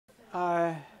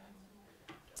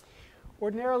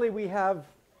Ordinarily, we have,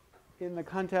 in the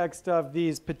context of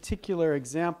these particular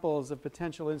examples of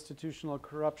potential institutional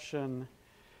corruption,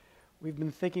 we've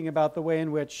been thinking about the way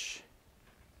in which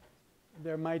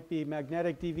there might be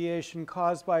magnetic deviation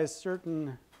caused by a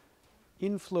certain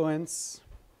influence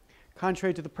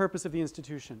contrary to the purpose of the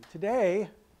institution. Today,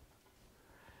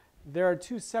 there are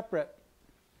two separate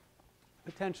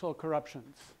potential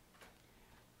corruptions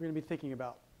we're going to be thinking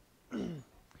about.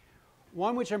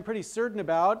 One which I'm pretty certain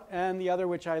about, and the other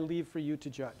which I leave for you to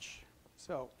judge.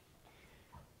 So,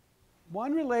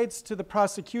 one relates to the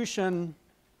prosecution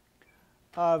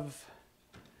of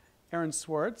Aaron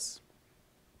Swartz,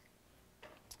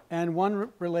 and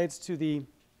one relates to the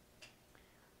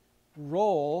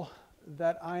role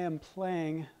that I am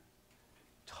playing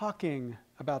talking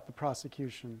about the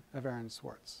prosecution of Aaron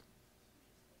Swartz.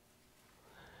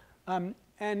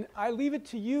 And I leave it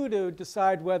to you to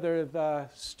decide whether the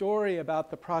story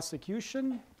about the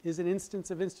prosecution is an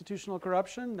instance of institutional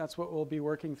corruption. That's what we'll be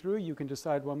working through. You can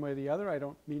decide one way or the other. I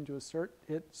don't mean to assert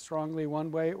it strongly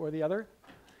one way or the other.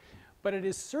 But it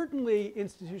is certainly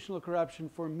institutional corruption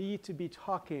for me to be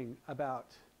talking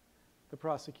about the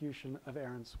prosecution of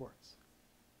Aaron Swartz.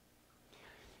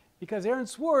 Because Aaron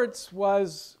Swartz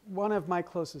was one of my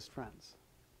closest friends.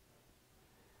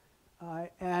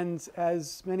 And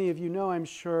as many of you know, I'm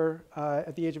sure,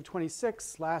 at the age of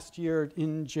 26, last year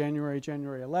in January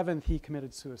 11th, he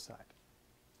committed suicide.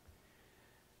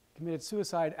 Committed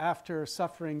suicide after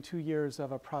suffering 2 years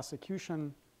of a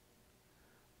prosecution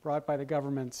brought by the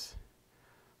government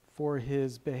for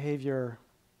his behavior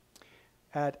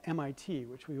at MIT,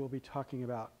 which we will be talking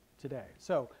about today.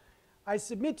 So I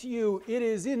submit to you, it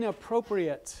is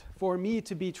inappropriate for me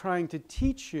to be trying to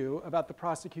teach you about the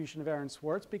prosecution of Aaron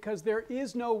Swartz because there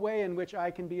is no way in which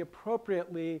I can be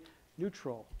appropriately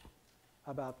neutral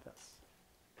about this.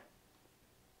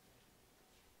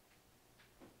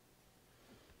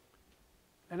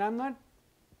 And I'm not,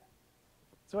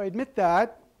 so I admit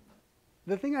that.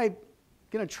 The thing I'm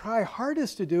going to try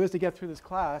hardest to do is to get through this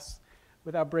class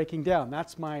without breaking down.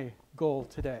 That's my goal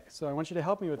today. So I want you to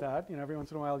help me with that. You know, every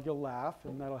once in a while you'll laugh,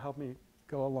 and that'll help me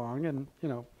go along, and you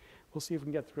know, we'll see if we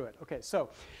can get through it. Okay, so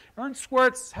Aaron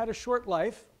Swartz had a short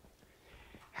life.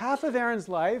 Half of Aaron's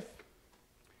life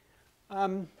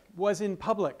was in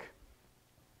public,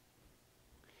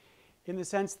 in the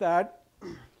sense that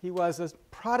he was a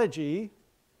prodigy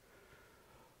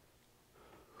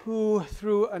who,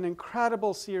 through an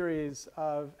incredible series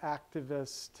of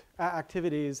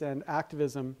activities and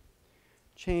activism,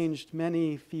 changed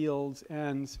many fields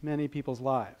and many people's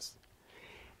lives.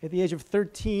 At the age of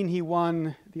 13, he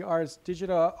won the Ars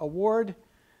Digita Award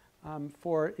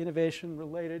for innovation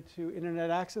related to internet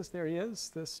access. There he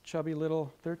is, this chubby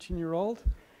little 13-year-old.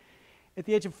 At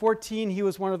the age of 14, he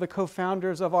was one of the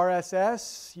co-founders of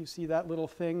RSS. You see that little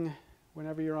thing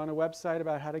whenever you're on a website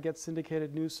about how to get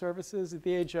syndicated news services. At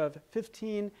the age of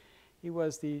 15, he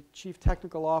was the chief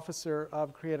technical officer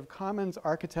of Creative Commons,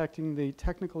 architecting the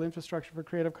technical infrastructure for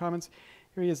Creative Commons.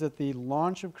 Here he is at the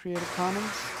launch of Creative Commons.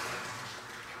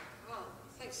 Well,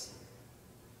 thanks.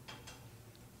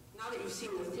 Now that you've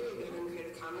seen the theory behind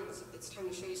Creative Commons, it's time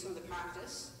to show you some of the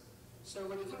practice. So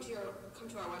when you come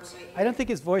to our website... I don't think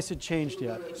his voice had changed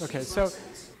yet. Okay, so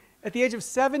at the age of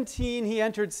 17, he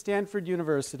entered Stanford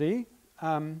University.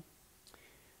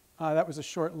 That was a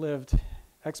short-lived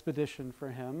expedition for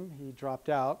him. He dropped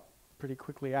out pretty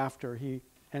quickly after he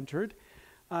entered.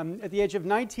 At the age of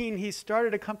 19, he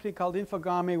started a company called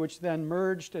Infogami, which then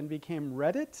merged and became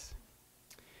Reddit.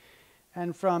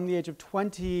 And from the age of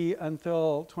 20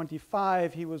 until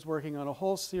 25, he was working on a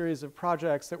whole series of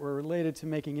projects that were related to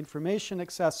making information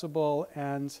accessible,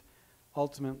 and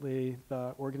ultimately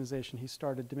the organization he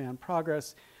started, Demand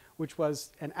Progress, which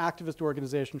was an activist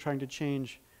organization trying to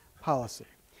change policy.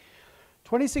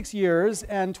 26 years,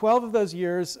 and 12 of those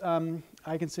years,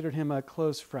 I considered him a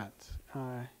close friend.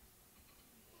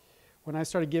 When I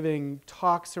started giving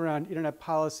talks around internet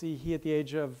policy, he, at the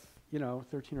age of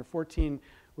 13 or 14,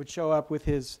 would show up with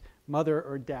his mother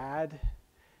or dad,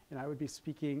 and I would be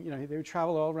speaking. They would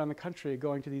travel all around the country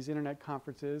going to these internet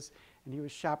conferences, and he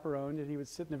was chaperoned, and he would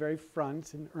sit in the very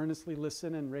front and earnestly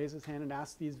listen and raise his hand and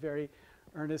ask these very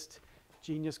earnest,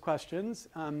 genius questions.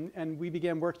 And we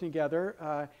began working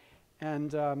together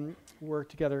and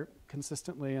worked together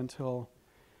consistently until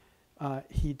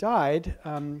he died.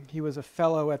 He was a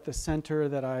fellow at the center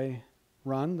that I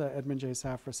run, the Edmund J.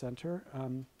 Safra Center.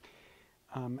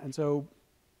 And so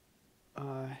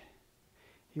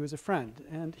he was a friend.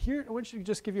 And here, I want you to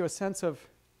just give you a sense of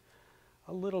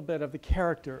a little bit of the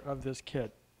character of this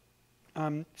kid.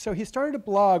 So he started a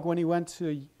blog when he went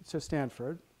to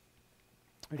Stanford.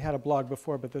 It had a blog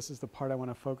before, but this is the part I want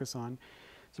to focus on.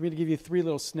 So I'm going to give you 3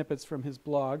 little snippets from his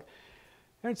blog.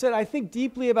 Aaron said, I think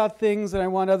deeply about things and I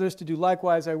want others to do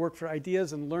likewise. I work for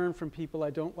ideas and learn from people. I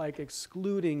don't like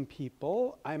excluding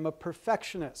people. I'm a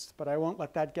perfectionist, but I won't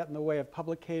let that get in the way of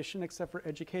publication except for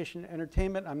education and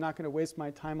entertainment. I'm not going to waste my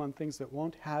time on things that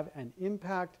won't have an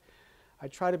impact. I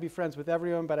try to be friends with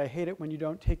everyone, but I hate it when you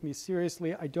don't take me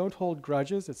seriously. I don't hold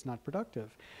grudges. It's not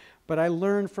productive. But I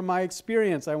learn from my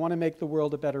experience. I want to make the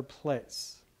world a better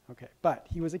place. Okay, but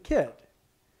he was a kid,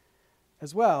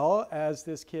 as well as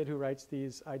this kid who writes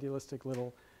these idealistic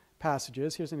little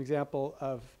passages. Here's an example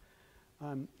of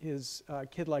his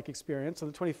kid-like experience.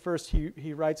 On the 21st,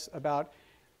 he writes about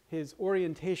his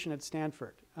orientation at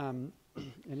Stanford. And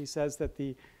he says that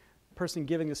the person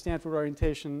giving the Stanford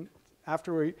orientation,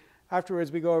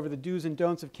 afterwards we go over the do's and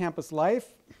don'ts of campus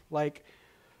life, like,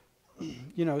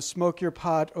 you know, smoke your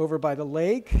pot over by the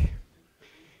lake,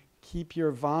 keep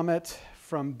your vomit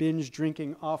from binge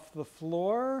drinking off the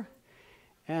floor,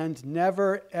 and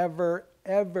never, ever,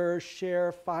 ever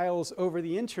share files over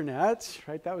the internet,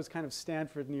 right? That was kind of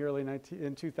Stanford in the early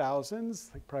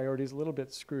 2000s. Like, priorities a little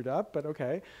bit screwed up, but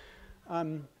okay.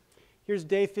 Here's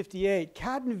day 58.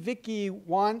 Kat and Vicky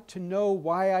want to know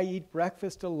why I eat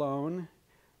breakfast alone,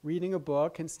 reading a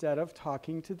book instead of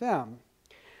talking to them.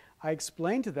 I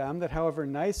explain to them that however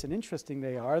nice and interesting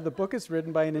they are, the book is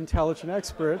written by an intelligent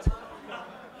expert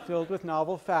filled with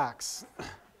novel facts.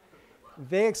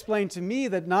 They explain to me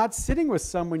that not sitting with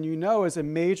someone you know is a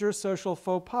major social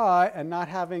faux pas, and not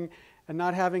having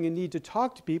a need to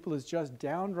talk to people is just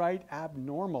downright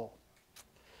abnormal.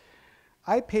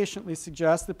 I patiently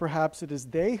suggest that perhaps it is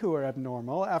they who are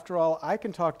abnormal. After all, I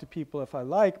can talk to people if I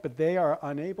like, but they are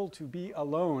unable to be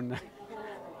alone.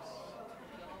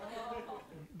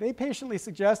 They patiently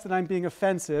suggest that I'm being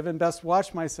offensive and best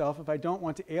watch myself if I don't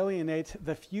want to alienate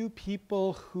the few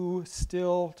people who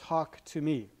still talk to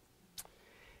me.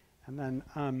 And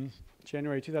then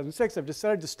January 2006, I've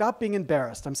decided to stop being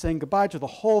embarrassed. I'm saying goodbye to the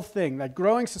whole thing, that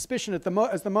growing suspicion as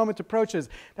the moment approaches,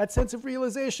 that sense of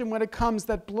realization when it comes,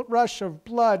 that rush of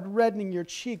blood reddening your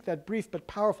cheek, that brief but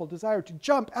powerful desire to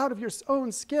jump out of your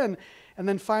own skin, and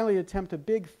then finally attempt a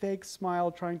big fake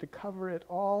smile trying to cover it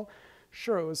all.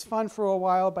 Sure, it was fun for a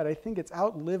while, but I think it's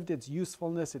outlived its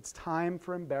usefulness. It's time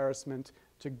for embarrassment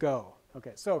to go.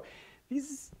 Okay, so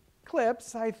these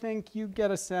clips, I think you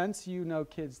get a sense, you know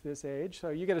kids this age, so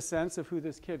you get a sense of who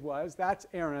this kid was. That's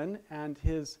Aaron and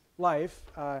his life,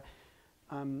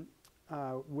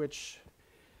 which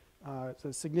a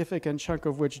significant chunk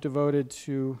of which devoted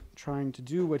to trying to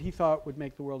do what he thought would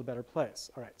make the world a better place.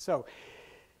 All right, so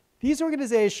these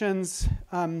organizations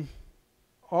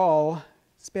all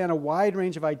span a wide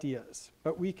range of ideas,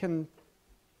 but we can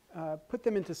put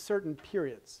them into certain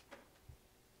periods.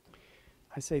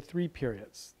 I say 3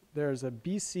 periods. There's a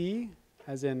BC,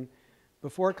 as in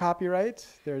before copyright.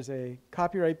 There's a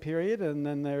copyright period, and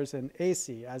then there's an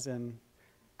AC, as in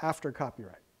after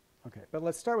copyright. Okay, but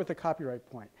let's start with the copyright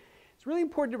point. It's really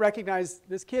important to recognize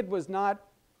this kid was not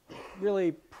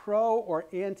really pro or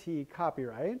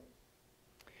anti-copyright.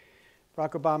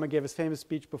 Barack Obama gave his famous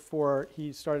speech before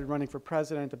he started running for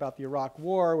president about the Iraq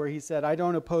War, where he said, I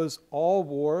don't oppose all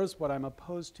wars. What I'm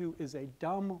opposed to is a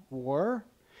dumb war.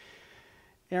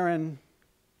 Aaron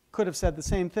could have said the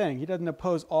same thing. He doesn't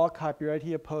oppose all copyright.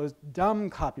 He opposed dumb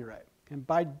copyright. And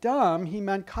by dumb, he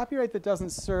meant copyright that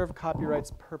doesn't serve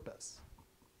copyright's purpose.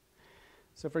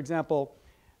 So for example,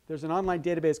 there's an online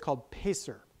database called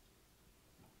Pacer,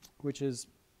 which is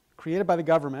created by the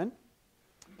government,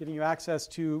 giving you access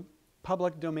to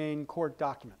public domain court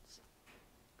documents.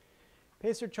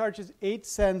 Pacer charges 8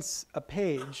 cents a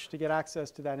page to get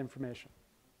access to that information.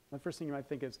 The first thing you might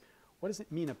think is, what does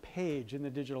it mean, a page in the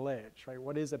digital age, right?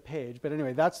 What is a page? But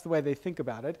anyway, that's the way they think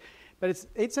about it. But it's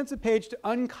 8 cents a page to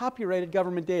uncopyrighted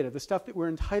government data, the stuff that we're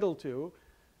entitled to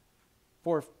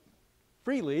for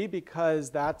freely, because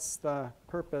that's the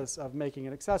purpose of making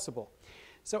it accessible.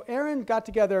 So Aaron got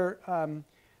together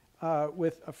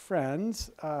with a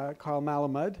friend, Carl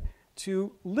Malamud,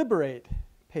 to liberate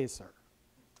Pacer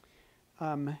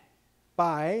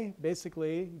by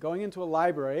basically going into a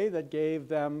library that gave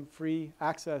them free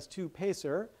access to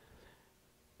Pacer.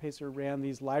 Pacer ran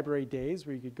these library days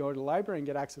where you could go to the library and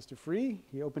get access to free.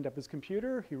 He opened up his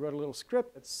computer, he wrote a little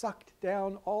script that sucked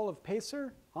down all of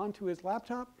Pacer onto his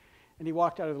laptop, and he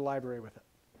walked out of the library with it.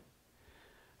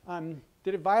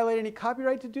 Did it violate any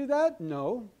copyright to do that?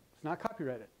 No, it's not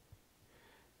copyrighted.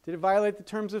 Did it violate the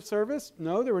terms of service?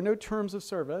 No, there were no terms of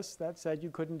service that said you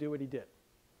couldn't do what he did.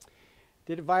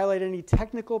 Did it violate any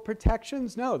technical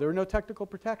protections? No, there were no technical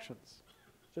protections.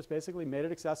 just basically made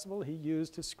it accessible. He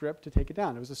used his script to take it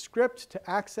down. It was a script to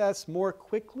access more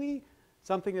quickly,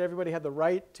 something that everybody had the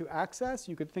right to access.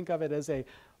 You could think of it as a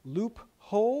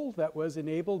loophole that was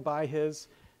enabled by his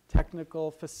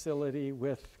technical facility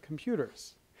with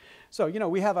computers. So,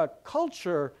 we have a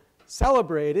culture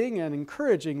celebrating and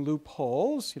encouraging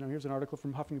loopholes. Here's an article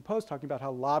from Huffington Post talking about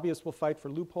how lobbyists will fight for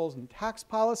loopholes in tax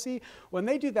policy. When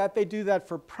they do that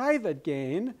for private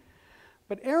gain.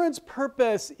 But Aaron's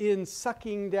purpose in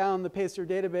sucking down the Pacer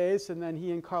database and then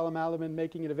he and Carl Malaman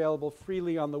making it available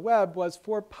freely on the web was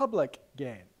for public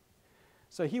gain.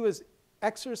 So he was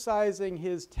exercising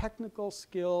his technical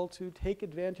skill to take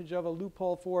advantage of a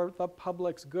loophole for the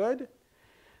public's good.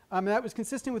 And that was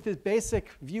consistent with his basic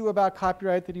view about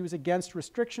copyright, that he was against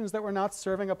restrictions that were not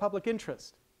serving a public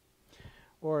interest.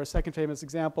 Or a second famous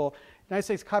example, the United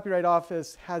States Copyright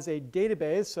Office has a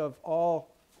database of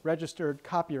all registered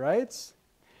copyrights.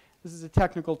 This is a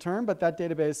technical term, but that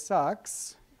database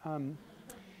sucks.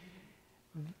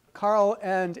 Carl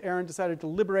and Aaron decided to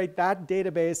liberate that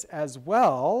database as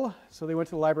well. So they went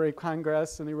to the Library of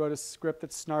Congress and they wrote a script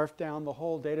that snarfed down the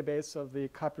whole database of the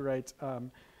copyright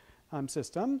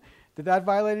system. Did that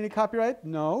violate any copyright?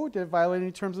 No. Did it violate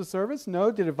any terms of service?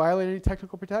 No. Did it violate any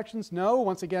technical protections? No.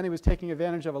 Once again, he was taking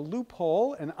advantage of a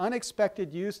loophole, an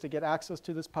unexpected use to get access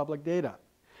to this public data.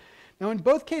 Now, in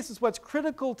both cases, what's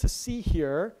critical to see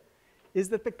here is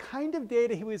that the kind of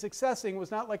data he was accessing was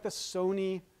not like the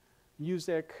Sony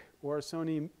Music or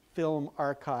Sony Film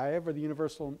Archive or the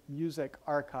Universal Music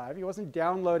Archive. He wasn't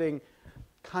downloading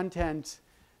content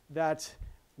that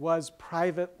was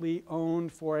privately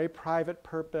owned for a private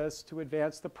purpose to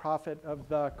advance the profit of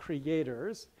the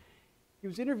creators. He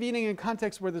was intervening in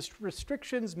contexts where the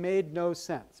restrictions made no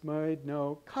sense, made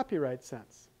no copyright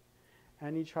sense,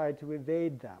 and he tried to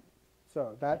evade them.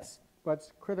 So that's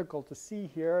what's critical to see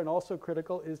here, and also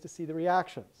critical is to see the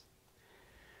reactions.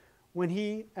 When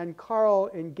he and Carl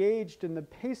engaged in the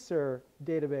Pacer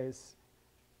database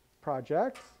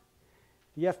project,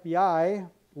 the FBI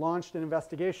launched an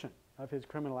investigation of his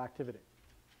criminal activity,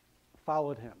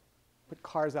 followed him, put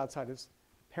cars outside his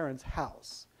parents'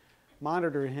 house,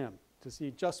 monitored him to see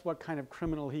just what kind of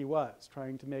criminal he was,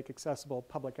 trying to make accessible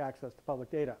public access to public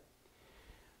data.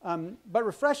 But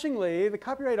refreshingly, the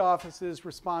Copyright Office's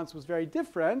response was very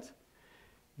different.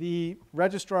 The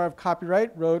Registrar of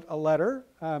Copyright wrote a letter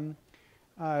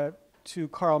to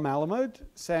Carl Malaman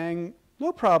saying,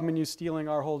 no problem in you stealing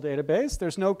our whole database.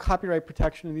 There's no copyright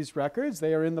protection in these records.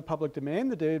 They are in the public domain.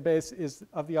 The database is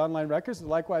of the online records is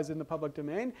likewise in the public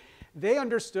domain. They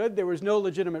understood there was no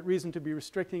legitimate reason to be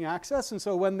restricting access. And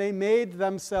so when they made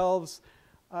themselves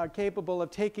capable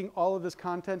of taking all of this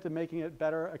content and making it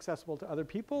better accessible to other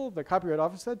people, the Copyright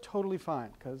Office said totally fine,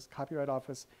 because Copyright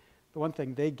Office, the one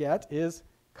thing they get is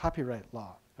copyright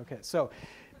law. Okay, so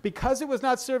because it was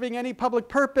not serving any public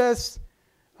purpose,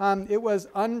 it was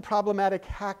unproblematic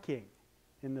hacking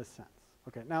in this sense.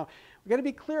 Okay, now we've got to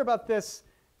be clear about this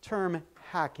term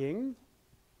hacking.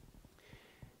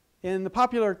 In the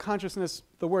popular consciousness,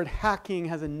 the word hacking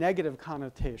has a negative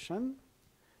connotation.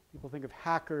 People think of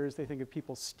hackers, they think of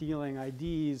people stealing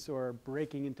IDs or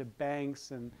breaking into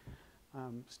banks and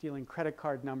stealing credit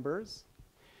card numbers.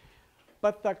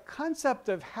 But the concept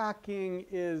of hacking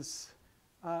is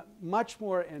much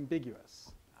more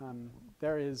ambiguous.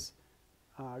 There is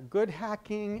good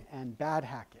hacking and bad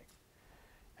hacking.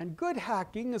 And good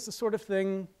hacking is the sort of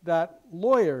thing that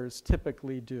lawyers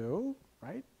typically do,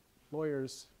 right?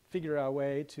 Lawyers figure out a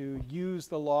way to use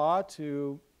the law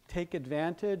to take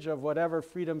advantage of whatever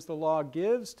freedoms the law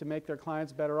gives to make their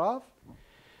clients better off.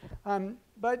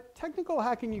 But technical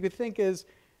hacking, you could think, is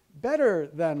better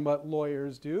than what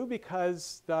lawyers do,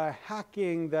 because the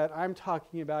hacking that I'm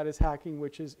talking about is hacking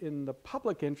which is in the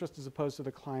public interest as opposed to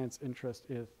the client's interest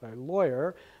as a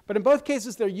lawyer. But in both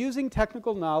cases, they're using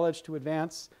technical knowledge to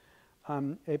advance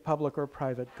a public or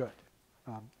private good.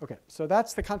 Okay, so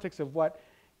that's the context of what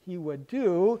he would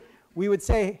do. We would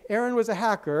say Aaron was a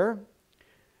hacker,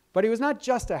 but he was not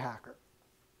just a hacker.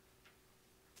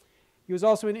 He was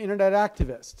also an internet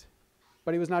activist.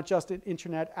 But he was not just an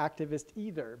internet activist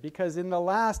either, because in the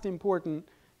last important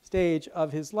stage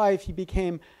of his life, he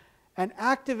became an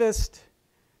activist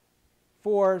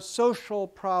for social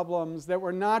problems that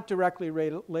were not directly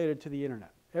related to the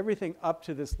internet. Everything up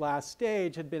to this last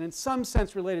stage had been in some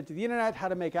sense related to the internet, how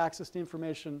to make access to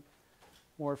information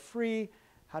more free,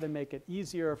 how to make it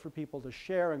easier for people to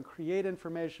share and create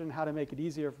information, how to make it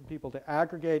easier for people to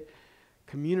aggregate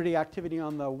community activity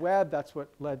on the web. That's what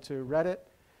led to Reddit.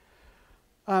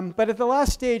 But at the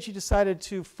last stage, he decided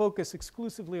to focus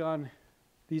exclusively on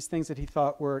these things that he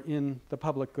thought were in the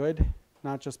public good.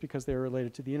 not just because they were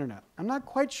related to the internet. I'm not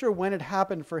quite sure when it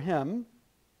happened for him,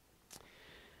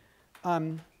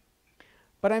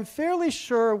 but I'm fairly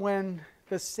sure when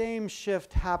the same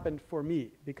shift happened for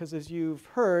me, because as you've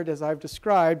heard, as I've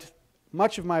described,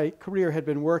 much of my career had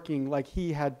been working like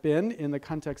he had been in the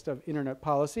context of internet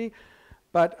policy,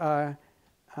 but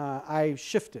I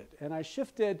shifted. And I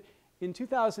shifted in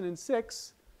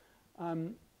 2006.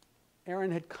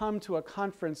 Aaron had come to a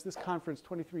conference, this conference,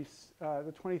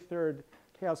 the 23rd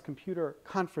Chaos Computer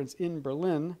Conference in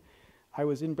Berlin. I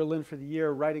was in Berlin for the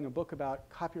year writing a book about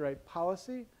copyright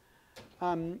policy.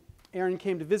 Aaron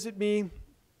came to visit me.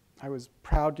 I was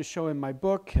proud to show him my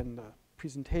book and the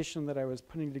presentation that I was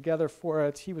putting together for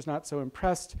it. He was not so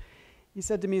impressed. He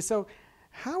said to me, "So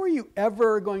how are you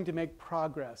ever going to make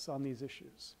progress on these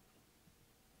issues?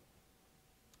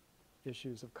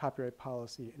 Issues of copyright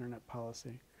policy, internet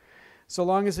policy, so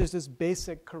long as there's this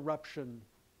basic corruption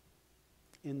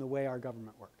in the way our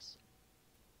government works."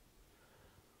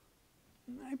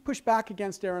 I pushed back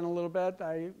against Aaron a little bit.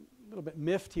 A little bit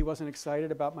miffed he wasn't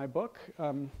excited about my book.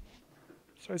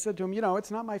 So I said to him, "You know, it's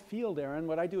not my field, Aaron.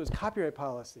 What I do is copyright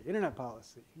policy, internet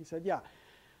policy." He said, "Yeah.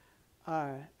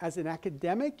 As an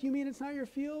academic, you mean it's not your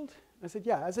field?" I said,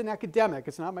 "Yeah, as an academic,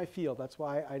 it's not my field. That's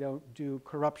why I don't do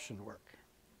corruption work."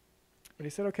 But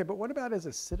he said, "Okay, but what about as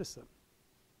a citizen?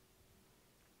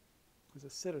 As a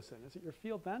citizen, is it your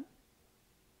field then?"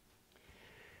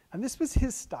 And this was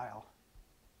his style.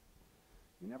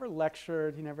 He never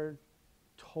lectured. He never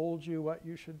told you what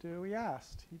you should do. He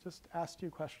asked. He just asked you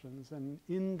questions. And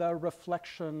in the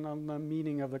reflection on the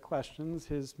meaning of the questions,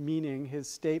 his meaning, his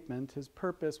statement, his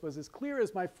purpose was as clear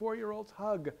as my 4-year-old's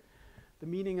hug. The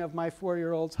meaning of my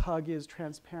 4-year-old's hug is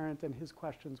transparent, and his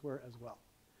questions were as well.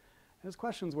 His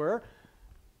questions were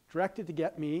directed to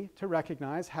get me to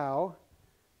recognize how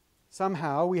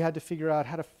somehow we had to figure out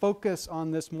how to focus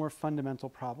on this more fundamental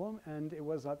problem, and it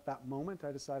was at that moment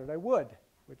I decided I would,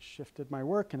 which shifted my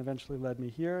work and eventually led me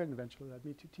here and eventually led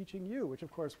me to teaching you, which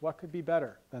of course, what could be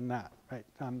better than that, right?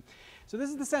 So this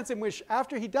is the sense in which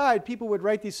after he died, people would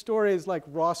write these stories, like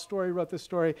Ross Story wrote this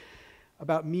story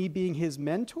about me being his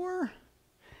mentor.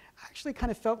 I actually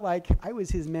kind of felt like I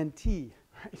was his mentee,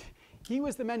 right? He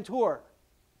was the mentor.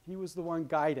 He was the one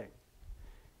guiding,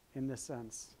 in this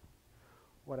sense,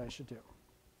 what I should do.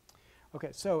 Okay,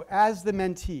 so as the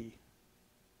mentee,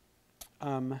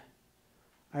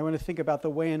 I want to think about the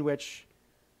way in which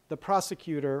the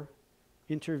prosecutor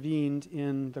intervened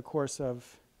in the course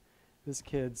of this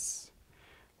kid's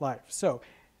life. So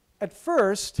at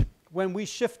first, when we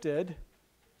shifted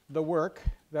the work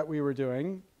that we were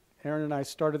doing, Aaron and I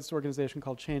started this organization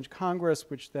called Change Congress,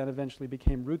 which then eventually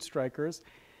became Root Strikers.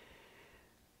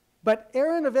 But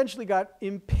Aaron eventually got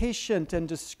impatient and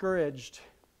discouraged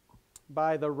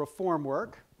by the reform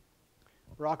work.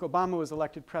 Barack Obama was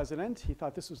elected president. He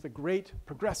thought this was the great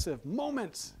progressive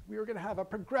moment. We were going to have a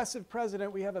progressive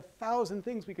president. We have 1,000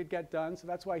 things we could get done. So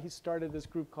that's why he started this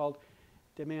group called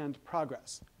Demand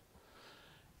Progress.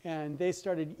 And they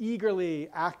started eagerly,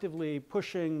 actively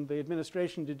pushing the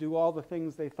administration to do all the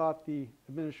things they thought the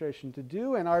administration to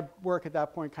do. And our work at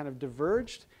that point kind of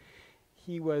diverged.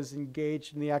 He was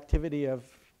engaged in the activity of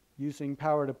using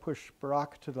power to push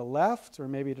Barack to the left, or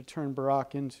maybe to turn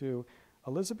Barack into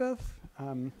Elizabeth.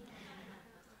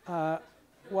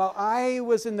 While I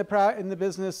was in the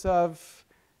business of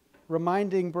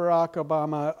reminding Barack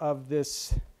Obama of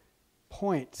this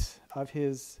point of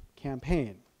his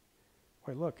campaign.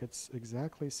 Wait, look, it's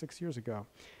exactly 6 years ago.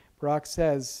 Barack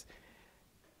says,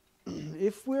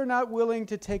 if we're not willing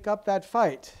to take up that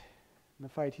fight, and the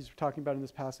fight he's talking about in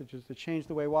this passage is to change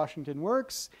the way Washington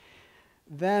works,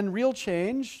 then real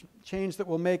change, change that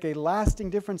will make a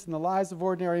lasting difference in the lives of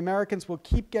ordinary Americans, will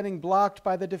keep getting blocked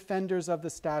by the defenders of the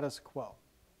status quo.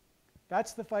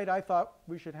 That's the fight I thought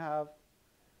we should have.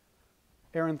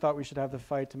 Aaron thought we should have the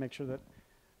fight to make sure that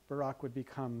Barack would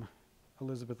become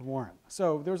Elizabeth Warren.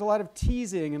 So there was a lot of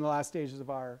teasing in the last stages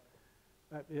of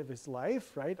his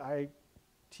life, right? I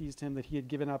teased him that he had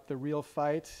given up the real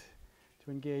fight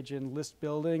to engage in list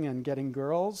building and getting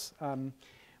girls.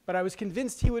 But I was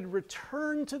convinced he would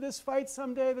return to this fight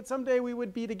someday, that someday we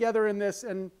would be together in this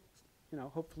and, you know,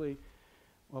 hopefully,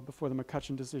 well, before the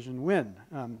McCutcheon decision, win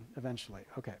eventually.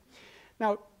 Okay.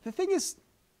 Now, the thing is,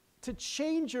 to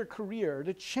change your career,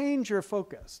 to change your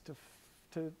focus,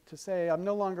 to say, I'm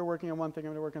no longer working on one thing, I'm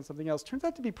going to work on something else, turns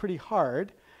out to be pretty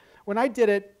hard. When I did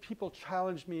it, people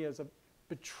challenged me as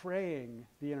betraying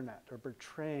the internet or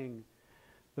betraying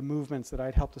the movements that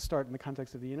I'd helped to start in the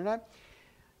context of the internet.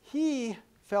 He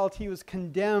felt he was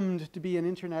condemned to be an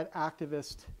internet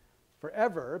activist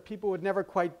forever. People would never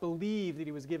quite believe that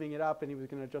he was giving it up and he was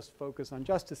going to just focus on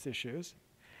justice issues.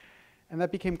 And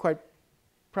that became quite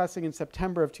pressing in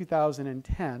September of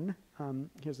 2010.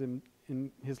 Here's in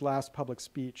his last public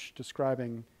speech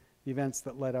describing the events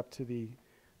that led up to the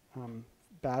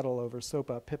battle over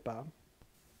Sopa Pippa.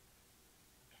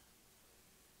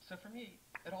 So for me,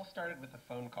 it all started with a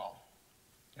phone call.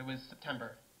 It was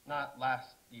September, not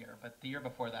last year, but the year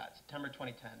before that, September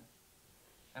 2010.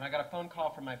 And I got a phone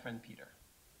call from my friend Peter.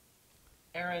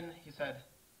 Aaron, he said,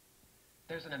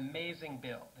 there's an amazing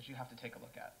bill that you have to take a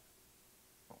look at.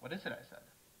 Well, what is it, I said.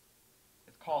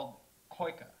 It's called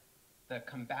COICA, the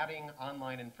Combating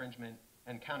Online Infringement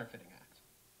and Counterfeiting Act.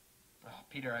 Oh,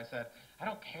 Peter, I said, I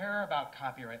don't care about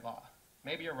copyright law.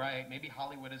 Maybe you're right, maybe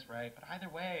Hollywood is right, but either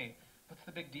way, what's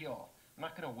the big deal? I'm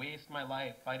not going to waste my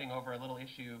life fighting over a little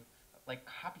issue like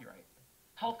copyright.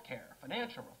 Healthcare,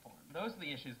 financial reform, those are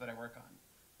the issues that I work on.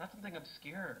 Not something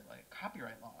obscure like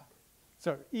copyright law.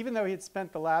 So even though he had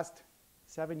spent the last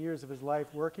 7 years of his life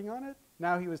working on it,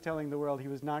 now he was telling the world he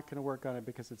was not going to work on it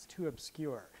because it's too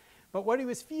obscure. But what he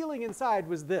was feeling inside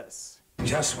was this.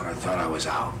 Just when I thought I was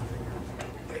out,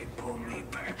 they pulled me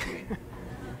back in.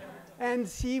 And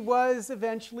he was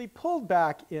eventually pulled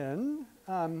back in.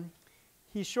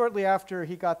 He, shortly after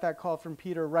he got that call from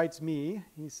Peter, writes me.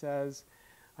 He says,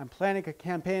 I'm planning a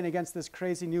campaign against this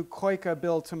crazy new COICA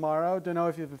bill tomorrow. Don't know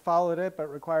if you've followed it, but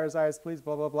requires eyes, please,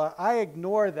 blah, blah, blah. I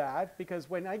ignore that because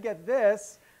when I get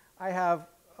this, I have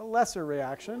a lesser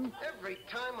reaction. Every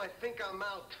time I think I'm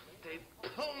out, they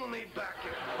pull me back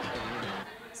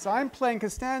in. So I'm playing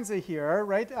Costanza here,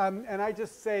 right? And I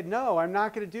just say, no, I'm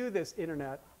not going to do this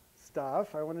internet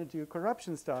stuff. I want to do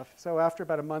corruption stuff. So after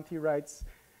about a month, he writes,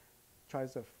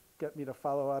 tries to get me to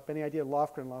follow up. Any idea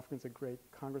Lofgren? Lofgren's a great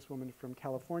congresswoman from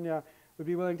California. Would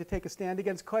be willing to take a stand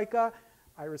against COICA?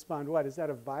 I respond, what, is that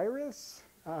a virus?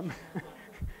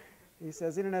 He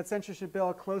says, internet censorship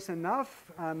bill, close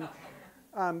enough.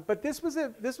 But this was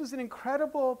an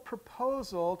incredible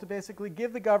proposal to basically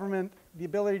give the government the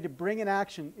ability to bring an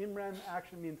action. In rem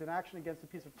action means an action against a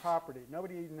piece of property.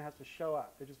 Nobody even has to show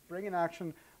up. They just bring an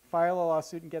action, file a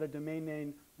lawsuit, and get a domain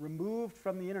name removed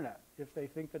from the internet if they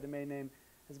think the domain name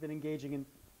has been engaging in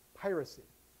piracy.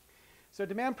 So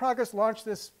Demand Progress launched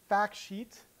this fact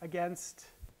sheet against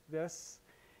this,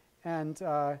 and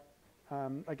the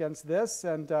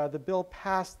bill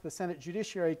passed the Senate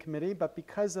Judiciary Committee, but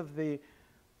because of the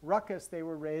ruckus they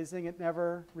were raising, it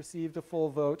never received a full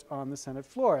vote on the Senate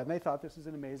floor, and they thought this was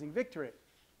an amazing victory.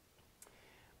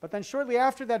 But then shortly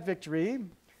after that victory,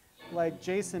 like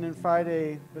Jason in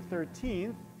Friday the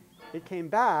 13th, it came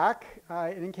back,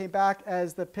 and it came back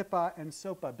as the Pippa and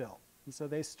Sopa bill. And so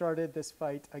they started this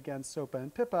fight against Sopa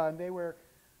and Pippa, and they were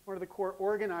one of the core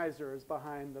organizers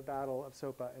behind the battle of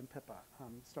Sopa and Pippa.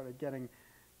 Started getting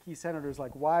key senators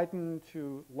like Wyden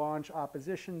to launch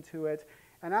opposition to it.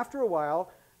 And after a while,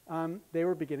 they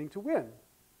were beginning to win.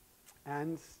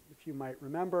 And if you might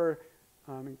remember,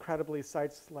 incredibly,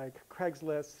 sites like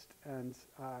Craigslist and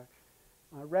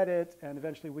Reddit and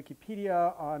eventually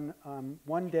Wikipedia on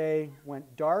one day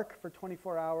went dark for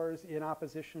 24 hours in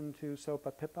opposition to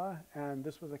Sopa Pippa, and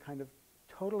this was a kind of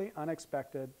totally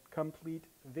unexpected, complete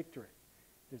victory.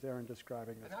 Here's Aaron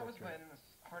describing this victory. And that was when, as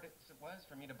hard as it was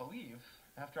for me to believe,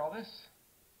 after all this,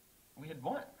 we had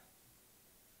won.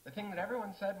 The thing that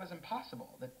everyone said was impossible,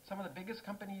 that some of the biggest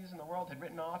companies in the world had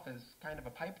written off as kind of a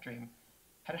pipe dream,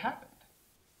 had happened.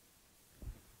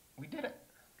 We did it.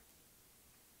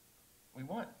 We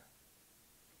won.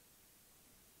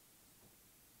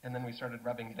 And then we started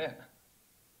rubbing it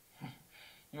in.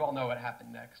 You all know what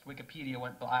happened next. Wikipedia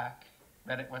went black,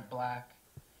 Reddit went black,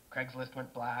 Craigslist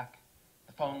went black,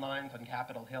 the phone lines on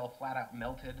Capitol Hill flat out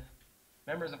melted.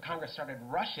 Members of Congress started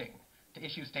rushing to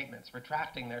issue statements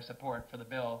retracting their support for the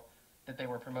bill that they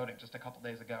were promoting just a couple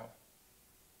days ago.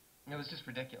 It was just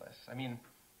ridiculous. I mean,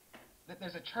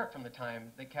 there's a chart from the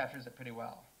time that captures it pretty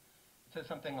well. It says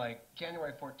something like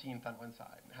January 14th on one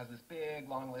side. It has this big,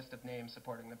 long list of names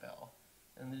supporting the bill.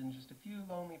 And then just a few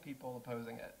lonely people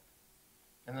opposing it.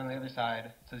 And then on the other side,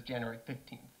 it says January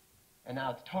 15th. And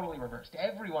now it's totally reversed.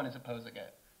 Everyone is opposing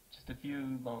it. Just a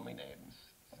few lonely names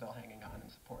still hanging on in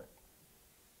support.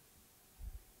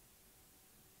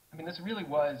 I mean, this really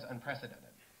was unprecedented.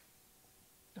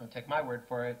 Don't take my word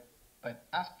for it, but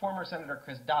ask former Senator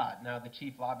Chris Dodd, now the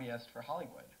chief lobbyist for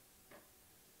Hollywood.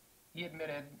 He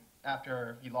admitted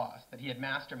after he lost that he had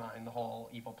masterminded the whole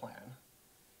evil plan.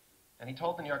 And he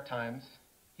told the New York Times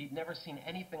he'd never seen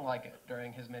anything like it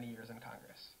during his many years in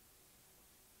Congress.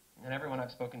 And everyone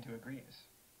I've spoken to agrees.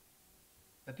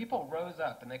 The people rose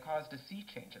up and they caused a sea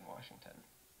change in Washington.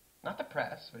 Not the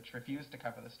press, which refused to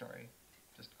cover the story,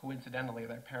 Just coincidentally,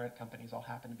 their parent companies all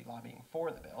happen to be lobbying for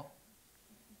the bill.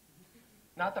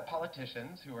 Not the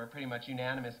politicians, who are pretty much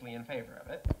unanimously in favor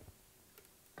of it,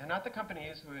 and not the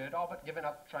companies who had all but given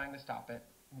up trying to stop it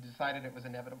and decided it was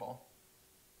inevitable.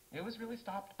 It was really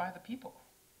stopped by the people.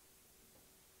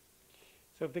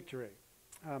 So victory.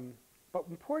 But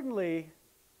importantly,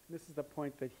 this is the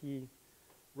point that he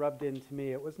rubbed into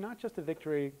me, it was not just a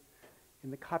victory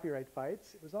in the copyright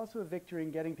fights, it was also a victory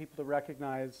in getting people to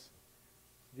recognize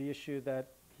the issue that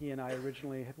he and I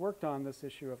originally had worked on, this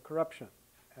issue of corruption.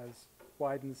 As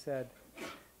Wyden said,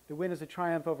 the win is a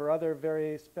triumph over other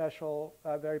very special,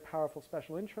 very powerful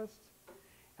special interests.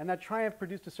 And that triumph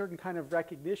produced a certain kind of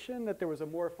recognition that there was a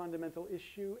more fundamental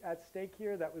issue at stake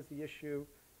here. That was the issue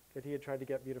that he had tried to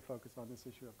get me to focus on, this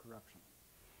issue of corruption.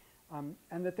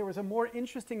 And that there was a more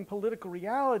interesting political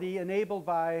reality enabled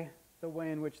by the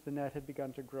way in which the net had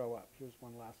begun to grow up. Here's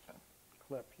one last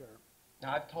clip here.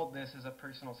 Now, I've told this as a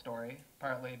personal story,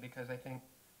 partly because I think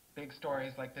big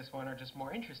stories like this one are just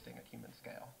more interesting at human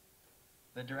scale.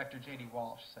 The director, J.D.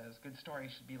 Walsh, says, good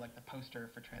stories should be like the poster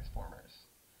for Transformers.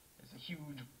 There's a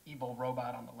huge evil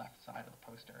robot on the left side of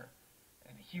the poster,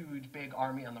 and a huge big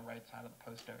army on the right side of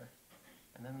the poster.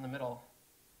 And then in the middle,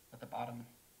 at the bottom,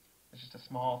 there's just a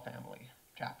small family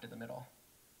trapped in the middle.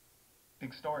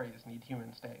 Big stories need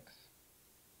human stakes.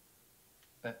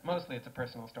 But mostly it's a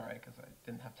personal story because I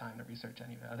didn't have time to research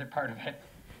any other part of it.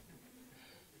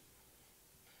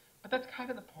 But that's kind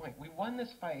of the point. We won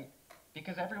this fight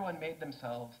because everyone made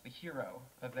themselves the hero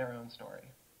of their own story.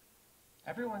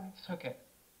 Everyone took it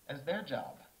as their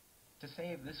job to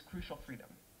save this crucial freedom.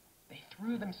 They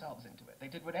threw themselves into it. They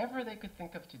did whatever they could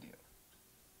think of to do.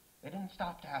 They didn't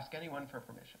stop to ask anyone for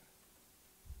permission.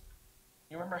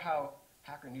 You remember how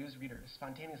Hacker News readers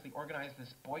spontaneously organized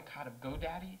this boycott of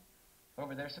GoDaddy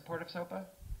over their support of SOPA?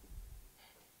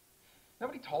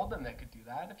 Nobody told them they could do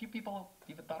that. A few people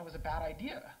even thought it was a bad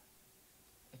idea.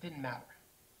 It didn't matter.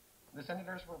 The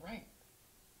senators were right.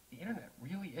 The internet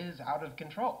really is out of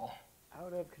control.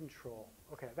 Out of control.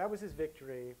 Okay, that was his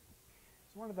victory.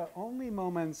 It's one of the only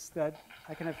moments that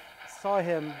I kind of saw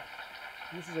him,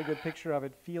 this is a good picture of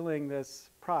it, feeling this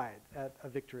pride at a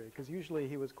victory, because usually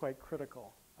he was quite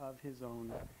critical of his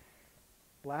own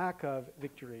lack of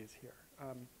victories here.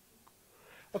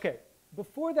 Okay,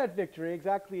 before that victory,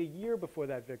 exactly a year before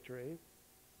that victory,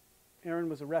 Aaron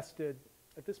was arrested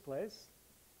at this place,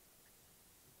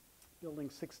 Building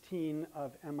 16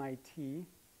 of MIT.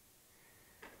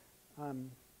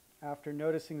 After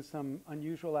noticing some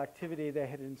unusual activity, they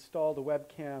had installed a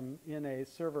webcam in a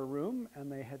server room,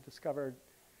 and they had discovered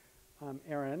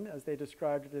Aaron, as they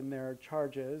described it in their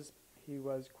charges. He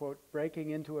was, quote, breaking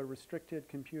into a restricted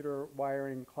computer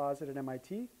wiring closet at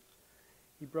MIT.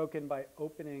 He broke in by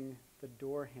opening the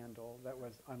door handle that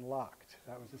was unlocked.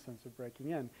 That was the sense of breaking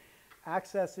in.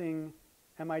 Accessing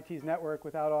MIT's network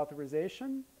without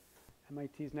authorization.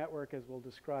 MIT's network, as we'll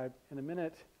describe in a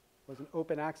minute, was an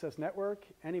open access network.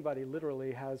 Anybody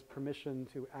literally has permission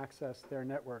to access their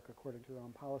network according to their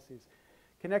own policies.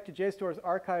 Connect to JSTOR's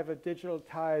archive of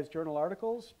digitized journal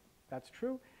articles. That's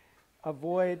true.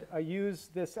 Use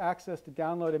this access to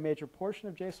download a major portion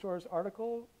of JSTOR's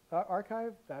article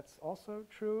archive. That's also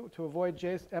true. To avoid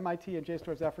MIT and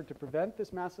JSTOR's effort to prevent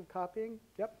this massive copying.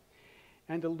 Yep.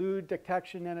 And elude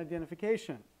detection and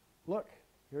identification. Look,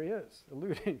 here he is,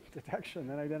 eluding detection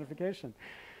and identification.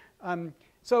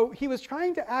 So he was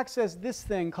trying to access this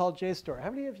thing called JSTOR. How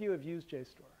many of you have used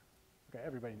JSTOR? Okay,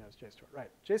 everybody knows JSTOR, right.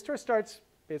 JSTOR starts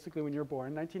basically when you're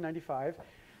born,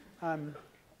 1995.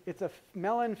 It's a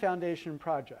Mellon Foundation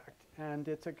project, and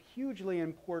it's a hugely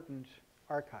important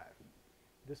archive.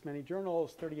 This many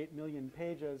journals, 38 million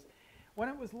pages. When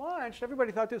it was launched,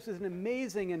 everybody thought this was an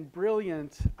amazing and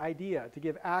brilliant idea to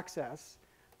give access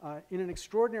in an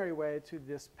extraordinary way to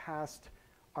this past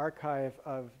archive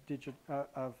of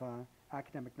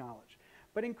academic knowledge.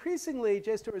 But increasingly,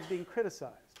 JSTOR is being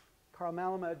criticized. Carl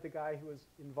Malamud, the guy who was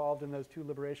involved in those two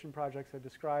liberation projects I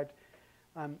described,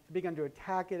 began to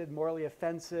attack it as morally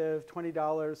offensive,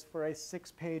 $20 for a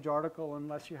 6-page article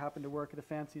unless you happen to work at a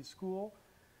fancy school.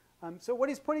 So what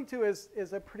he's pointing to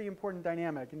is a pretty important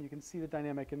dynamic, and you can see the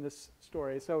dynamic in this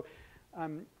story. So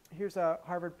here's a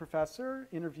Harvard professor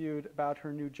interviewed about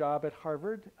her new job at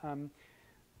Harvard.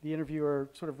 The interviewer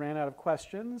sort of ran out of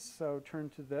questions, so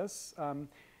turned to this.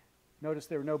 Noticed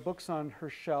there were no books on her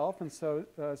shelf, and so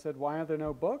said, why are there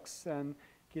no books? And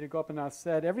Gita Gopinath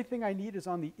said, everything I need is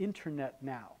on the internet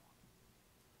now.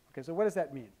 Okay, so what does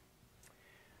that mean?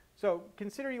 So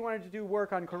consider you wanted to do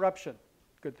work on corruption.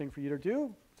 Good thing for you to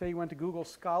do. Say you went to Google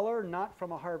Scholar, not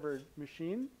from a Harvard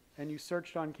machine, and you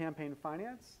searched on campaign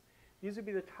finance. These would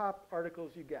be the top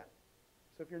articles you get.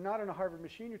 So if you're not on a Harvard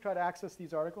machine, you try to access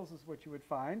these articles, this is what you would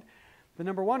find. The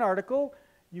number 1 article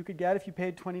you could get if you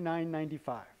paid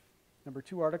 $29.95. Number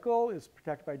 2 article is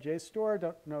protected by JSTOR.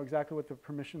 Don't know exactly what the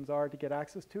permissions are to get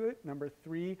access to it. Number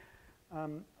 3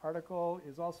 article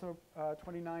is also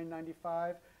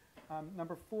 $29.95.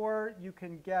 Number 4 you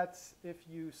can get if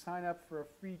you sign up for a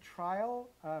free trial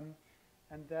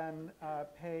and then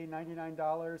pay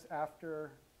 $99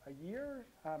 after a year.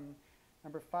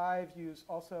 Number 5, use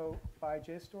also by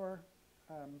JSTOR.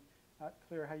 Not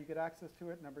clear how you get access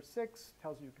to it. Number 6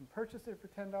 tells you you can purchase it for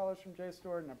 $10 from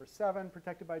JSTOR. Number 7,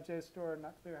 protected by JSTOR,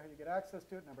 not clear how you get access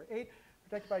to it. Number 8,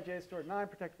 protected by JSTOR. 9,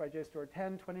 protected by JSTOR.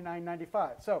 10,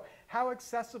 $29.95. So how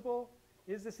accessible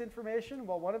is this information?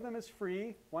 Well, one of them is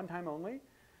free, one time only.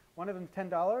 One of them is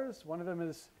 $10. One of them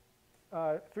is,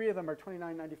 3 of them are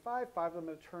 $29.95. 5 of them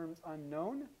are terms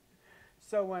unknown.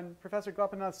 So when Professor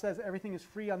Gopinath says everything is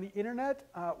free on the internet,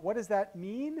 what does that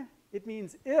mean? It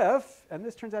means if, and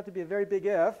this turns out to be a very big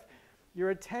if, you're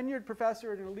a tenured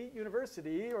professor at an elite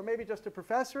university, or maybe just a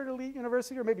professor at an elite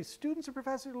university, or maybe students of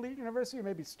professor at an elite university, or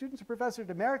maybe students of professor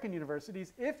at American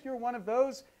universities. If you're one of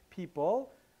those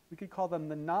people, we could call them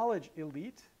the knowledge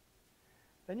elite,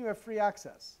 then you have free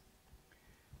access.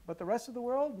 But the rest of the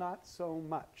world, not so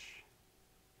much.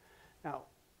 Now,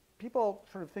 people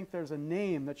sort of think there's a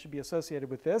name that should be associated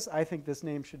with this. I think this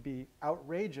name should be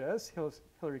outrageous.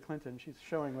 Hillary Clinton, she's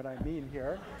showing what I mean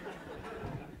here.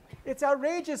 It's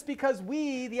outrageous because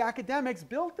we, the academics,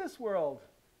 built this world.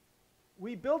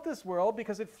 We built this world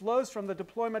because it flows from the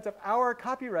deployment of our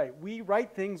copyright. We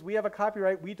write things, we have a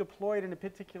copyright, we deploy it in a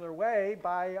particular way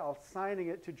by assigning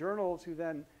it to journals who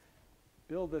then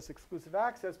build this exclusive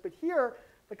access. But here,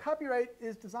 the copyright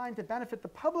is designed to benefit the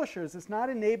publishers. It's not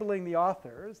enabling the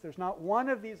authors. There's not one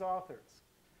of these authors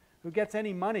who gets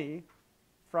any money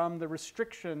from the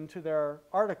restriction to their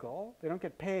article. They don't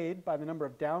get paid by the number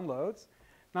of downloads.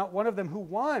 Not one of them who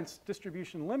wants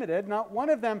distribution limited. Not one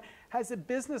of them has a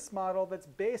business model that's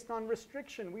based on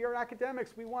restriction. We are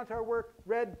academics. We want our work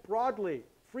read broadly,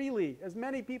 freely, as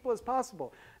many people as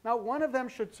possible. Not one of them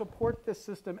should support this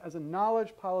system as a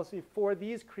knowledge policy for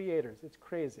these creators. It's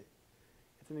crazy.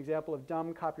 It's an example of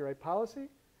dumb copyright policy,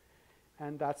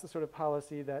 and that's the sort of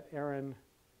policy that Aaron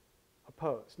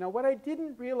opposed. Now, what I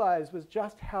didn't realize was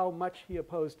just how much he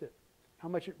opposed it, how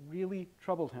much it really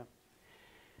troubled him.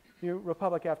 New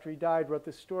Republic, after he died, wrote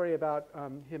this story about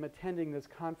him attending this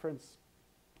conference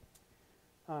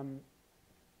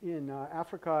in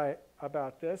Africa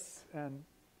about this and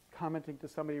commenting to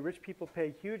somebody, rich people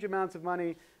pay huge amounts of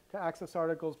money to access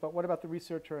articles, but what about the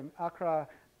researcher in Accra,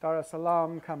 Dar es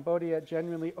Salaam, Cambodia,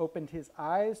 genuinely opened his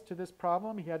eyes to this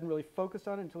problem. He hadn't really focused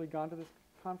on it until he'd gone to this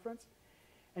conference.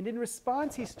 And in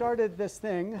response, he started this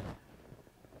thing.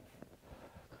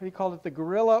 He called it the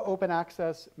Guerrilla Open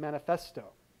Access Manifesto,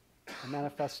 a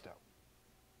manifesto.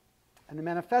 And the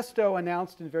manifesto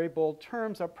announced in very bold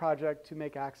terms a project to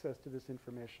make access to this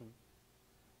information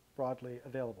broadly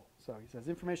available. So he says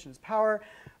information is power,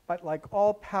 but like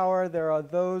all power, there are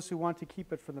those who want to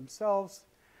keep it for themselves.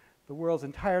 The world's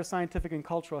entire scientific and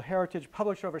cultural heritage,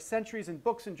 published over centuries in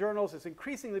books and journals, is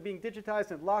increasingly being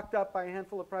digitized and locked up by a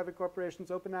handful of private corporations.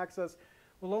 Open access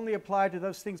will only apply to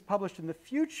those things published in the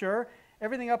future.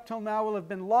 Everything up till now will have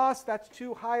been lost. That's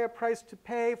too high a price to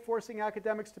pay, forcing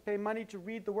academics to pay money to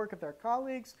read the work of their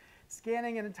colleagues,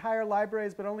 scanning an entire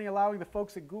libraries but only allowing the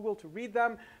folks at Google to read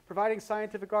them, providing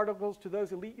scientific articles to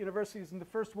those elite universities in the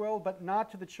first world but not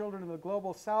to the children of the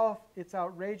global south. It's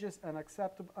outrageous and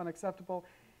unacceptable.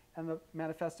 And the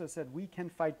manifesto said, we can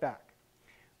fight back.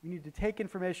 We need to take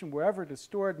information wherever it is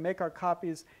stored, make our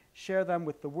copies, share them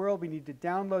with the world. We need to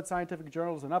download scientific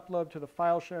journals and upload to the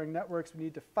file sharing networks. We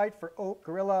need to fight for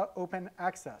guerrilla open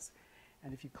access.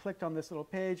 And if you clicked on this little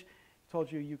page, it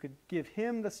told you you could give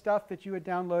him the stuff that you had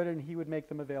downloaded and he would make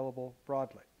them available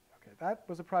broadly. Okay, that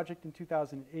was a project in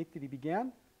 2008 that he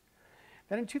began.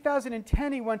 Then in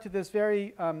 2010, he went to this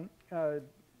very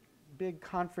big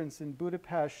conference in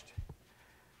Budapest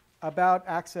about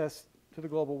access to the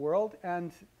global world.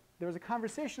 And there was a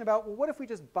conversation about, well, what if we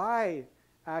just buy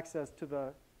access to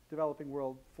the developing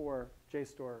world for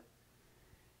JSTOR?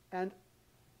 And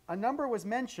a number was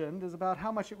mentioned as about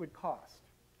how much it would cost.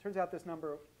 Turns out this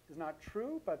number is not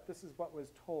true, but this is what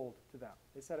was told to them.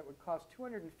 They said it would cost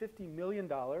 $250 million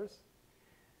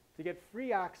to get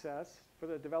free access for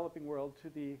the developing world to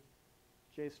the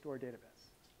JSTOR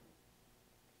database.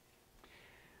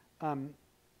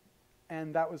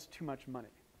 And that was too much money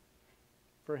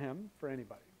for him, for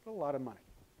anybody, a lot of money.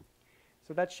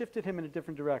 So that shifted him in a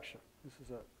different direction. This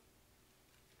is a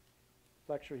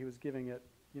lecture he was giving at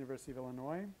University of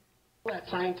Illinois. That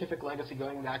scientific legacy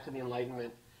going back to the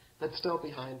Enlightenment, that's still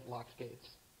behind locked gates.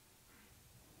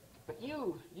 But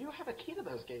you have a key to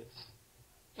those gates.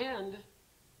 And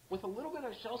with a little bit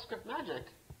of shell script magic,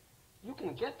 you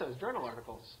can get those journal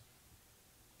articles.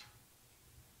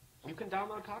 You can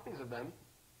download copies of them.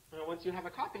 And once you have a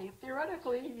copy,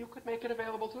 theoretically, you could make it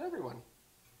available to everyone.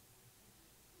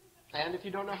 And if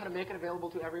you don't know how to make it available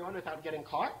to everyone without getting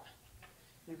caught,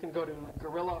 you can go to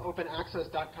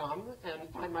gorillaopenaccess.com and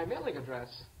find my mailing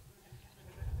address.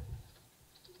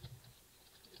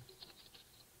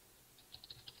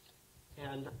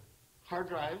 And hard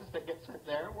drives that get sent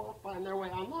there will find their way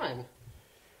online.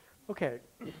 Okay,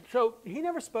 so he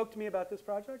never spoke to me about this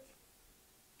project.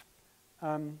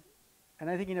 And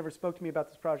I think he never spoke to me about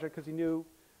this project because he knew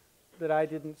that I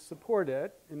didn't support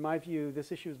it. In my view,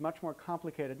 this issue is much more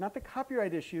complicated. Not the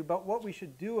copyright issue, but what we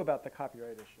should do about the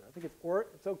copyright issue. I think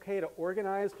it's okay to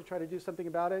organize to try to do something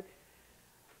about it.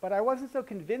 But I wasn't so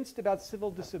convinced about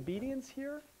civil disobedience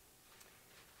here.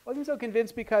 I wasn't so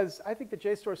convinced because I think the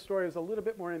JSTOR story is a little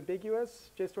bit more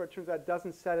ambiguous. JSTOR, it turns out,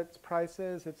 doesn't set its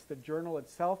prices. It's the journal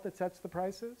itself that sets the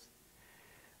prices.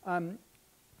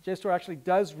 JSTOR actually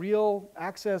does real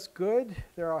access good.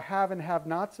 There are have and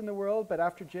have-nots in the world, but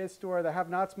after JSTOR, the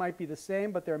have-nots might be the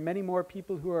same, but there are many more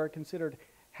people who are considered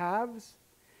haves.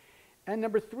 And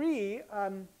number three,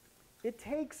 it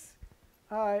takes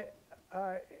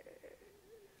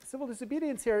civil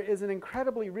disobedience here is an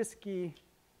incredibly risky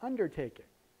undertaking.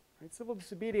 Right? Civil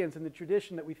disobedience in the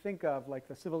tradition that we think of, like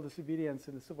the civil disobedience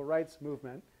in the civil rights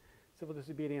movement, civil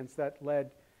disobedience that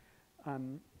led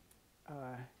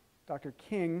Dr.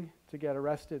 King to get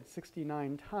arrested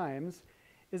 69 times,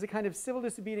 is a kind of civil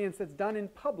disobedience that's done in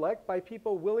public by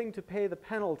people willing to pay the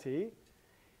penalty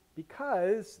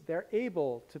because they're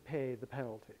able to pay the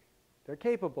penalty. They're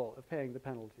capable of paying the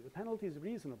penalty. The penalty is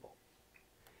reasonable.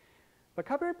 But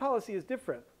copyright policy is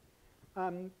different.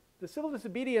 The civil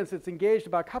disobedience that's engaged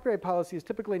about copyright policy is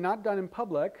typically not done in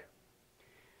public.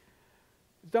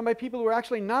 It's done by people who are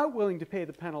actually not willing to pay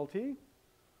the penalty.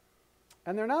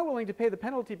 And they're not willing to pay the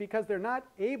penalty because they're not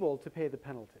able to pay the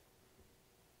penalty.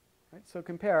 Right? So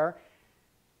compare,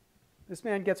 this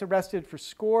man gets arrested for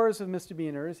scores of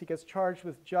misdemeanors. He gets charged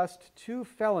with just 2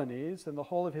 felonies in the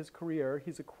whole of his career.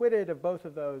 He's acquitted of both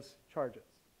of those charges.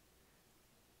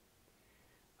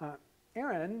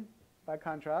 Aaron, by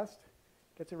contrast,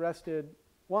 gets arrested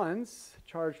once,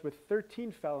 charged with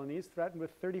 13 felonies, threatened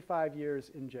with 35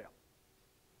 years in jail.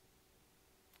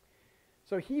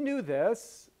 So he knew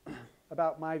this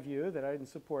about my view, that I didn't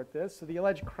support this. So the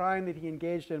alleged crime that he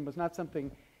engaged in was not something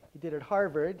he did at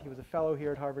Harvard. He was a fellow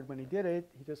here at Harvard when he did it.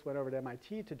 He just went over to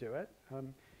MIT to do it,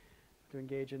 to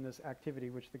engage in this activity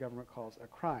which the government calls a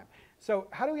crime. So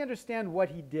how do we understand what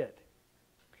he did?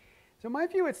 So in my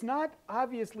view, it's not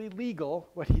obviously legal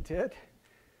what he did,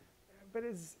 but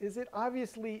is it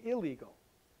obviously illegal?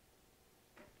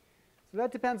 So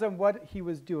that depends on what he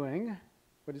was doing,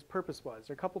 what his purpose was.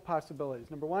 There are a couple possibilities.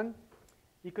 Number one,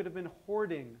 he could have been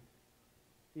hoarding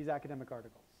these academic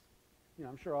articles. You know,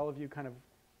 I'm sure all of you kind of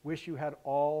wish you had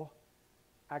all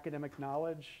academic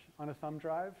knowledge on a thumb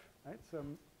drive, right? So,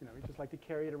 you know, you just like to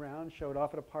carry it around, show it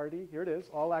off at a party. Here it is,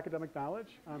 all academic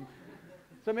knowledge.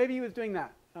 So maybe he was doing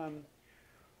that.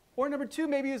 Or number two,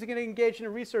 maybe he was going to engage in a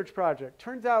research project.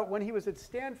 Turns out when he was at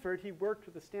Stanford, he worked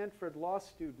with a Stanford law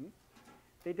student.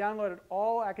 They downloaded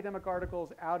all academic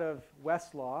articles out of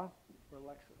Westlaw, or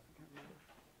Lexis, I can't remember.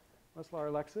 Westlaw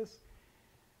or Lexis.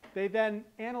 They then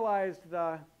analyzed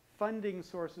the funding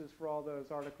sources for all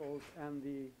those articles and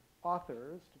the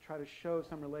authors to try to show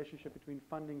some relationship between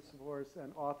funding source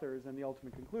and authors and the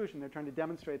ultimate conclusion. They're trying to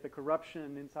demonstrate the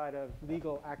corruption inside of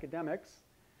legal academics.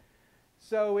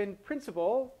 So in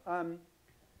principle,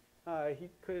 he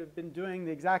could have been doing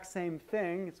the exact same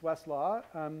thing, it's Westlaw,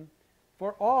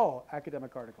 for all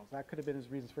academic articles. That could have been his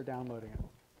reasons for downloading it.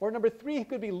 Or number three, he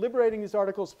could be liberating these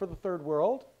articles for the third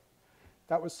world.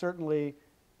 That was certainly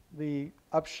the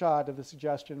upshot of the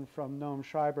suggestion from Noam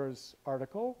Schreiber's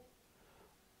article.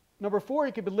 Number four,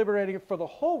 he could be liberating it for the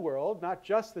whole world, not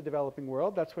just the developing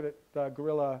world. That's what the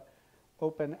guerrilla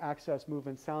open access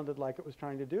movement sounded like it was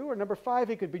trying to do. Or number five,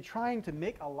 he could be trying to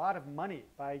make a lot of money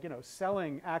by, you know,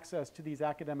 selling access to these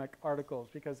academic articles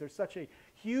because there's such a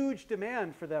huge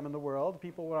demand for them in the world.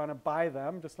 People want to buy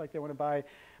them just like they want to buy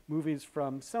movies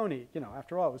from Sony. You know,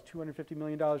 after all, it was $250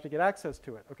 million to get access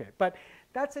to it. Okay, but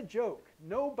that's a joke.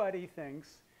 Nobody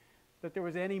thinks that there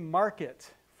was any market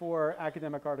for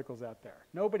academic articles out there.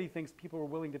 Nobody thinks people were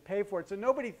willing to pay for it. So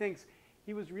nobody thinks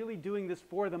he was really doing this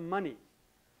for the money.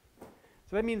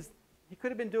 So that means he could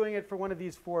have been doing it for one of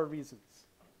these four reasons.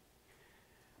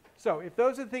 So if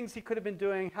those are the things he could have been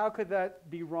doing, how could that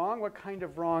be wrong? What kind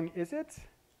of wrong is it?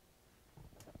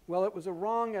 Well, it was a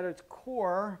wrong at its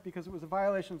core because it was a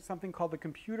violation of something called the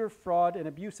Computer Fraud and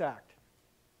Abuse Act.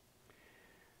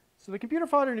 So the Computer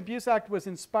Fraud and Abuse Act was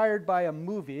inspired by a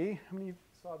movie. How many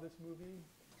saw this movie?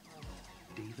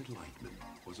 David Lightman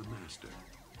was a master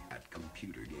at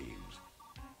computer games,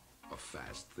 a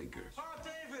fast thinker. Oh,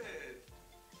 David!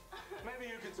 Maybe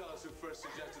you could tell us who first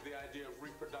suggested the idea of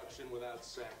reproduction without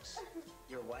sex.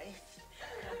 Your wife?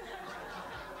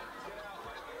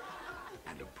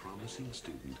 And a promising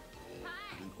student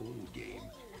at an old game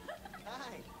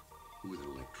Hi. with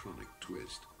an electronic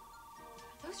twist.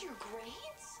 Those are your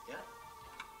grades? Yeah.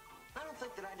 I don't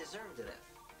think that I deserved it,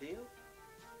 F. Do you?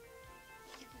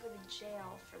 You can go to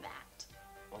jail for that.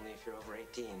 Only if you're over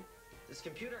 18. This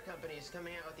computer company is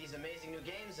coming out with these amazing new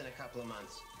games in a couple of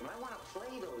months. And I want to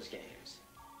play those games.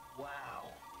 Wow.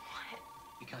 What?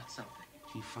 You got something.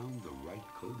 He found the right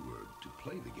code word to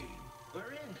play the game,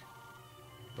 We're in.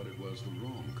 but it was the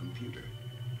wrong computer.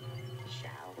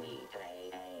 Shall we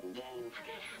play a game? How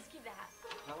can I ask you that?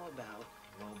 How about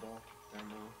global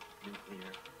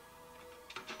thermonuclear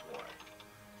war?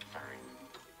 Fine.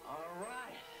 All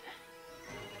right.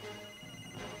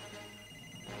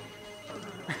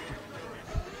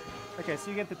 Okay,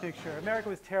 so you get the picture. America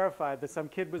was terrified that some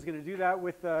kid was going to do that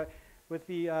with the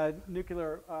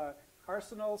nuclear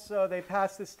arsenal, so they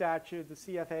passed the statute, the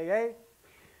CFAA,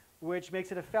 which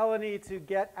makes it a felony to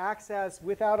get access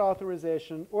without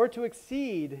authorization or to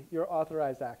exceed your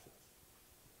authorized access.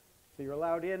 So you're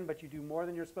allowed in, but you do more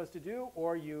than you're supposed to do,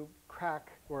 or you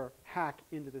crack or hack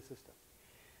into the system.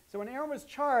 So when Aaron was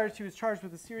charged, he was charged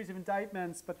with a series of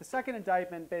indictments, but the second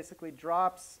indictment basically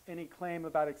drops any claim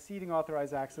about exceeding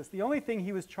authorized access. The only thing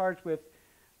he was charged with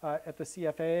at the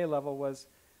CFAA level was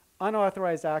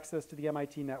unauthorized access to the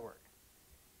MIT network.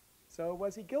 So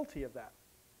was he guilty of that?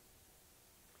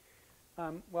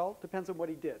 Well, it depends on what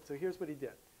he did. So here's what he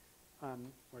did, or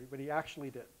what he actually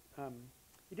did.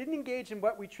 He didn't engage in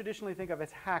what we traditionally think of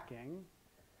as hacking.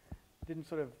 Didn't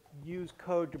sort of use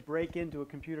code to break into a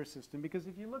computer system, because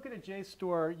if you look at a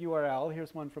JSTOR URL,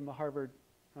 here's one from the Harvard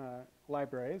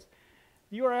libraries,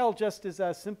 the URL just is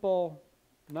a simple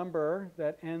number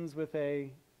that ends with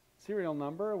a serial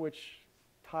number which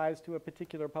ties to a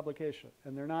particular publication.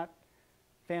 And they're not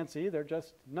fancy, they're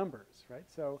just numbers, right?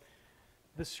 So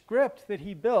the script that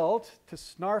he built to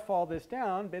snarf all this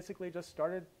down basically just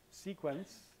started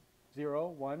sequence 0,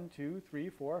 1, 2, 3,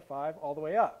 4, 5, all the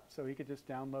way up. So he could just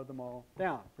download them all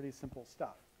down. Pretty simple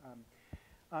stuff.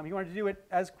 He wanted to do it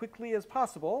as quickly as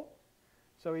possible.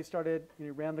 So he started,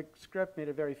 ran the script, made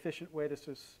a very efficient way to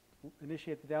sort of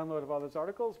initiate the download of all those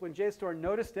articles. When JSTOR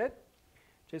noticed it,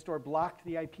 JSTOR blocked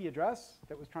the IP address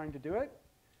that was trying to do it.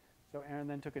 So Aaron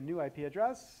then took a new IP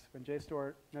address. When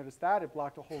JSTOR noticed that, it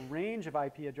blocked a whole range of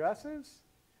IP addresses.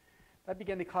 That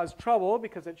began to cause trouble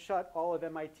because it shut all of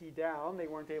MIT down. They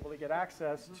weren't able to get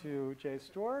access to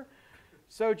JSTOR.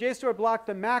 So JSTOR blocked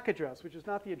the MAC address, which is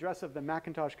not the address of the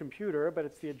Macintosh computer, but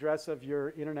it's the address of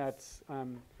your internet's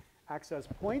access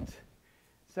point.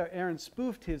 So Aaron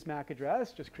spoofed his MAC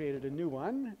address, just created a new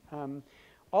one.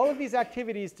 All of these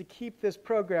activities to keep this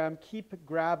program, keep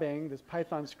grabbing this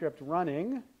Python script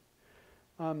running.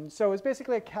 So it was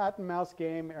basically a cat and mouse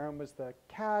game. Aaron was the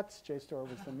cat, JSTOR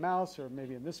was the mouse, or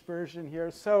maybe in this version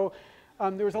here. So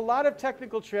there was a lot of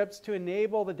technical trips to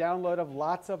enable the download of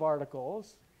lots of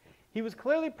articles. He was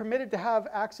clearly permitted to have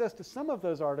access to some of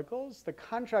those articles. The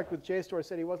contract with JSTOR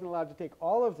said he wasn't allowed to take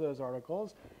all of those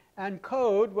articles. And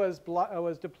code was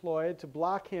deployed to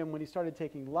block him when he started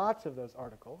taking lots of those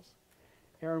articles.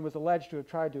 Aaron was alleged to have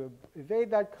tried to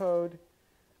evade that code.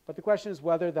 But the question is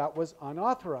whether that was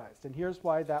unauthorized. And here's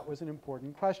why that was an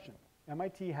important question.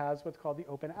 MIT has what's called the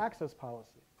open access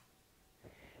policy.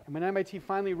 And when MIT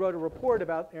finally wrote a report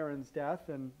about Aaron's death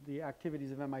and the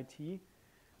activities of MIT,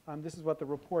 this is what the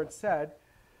report said.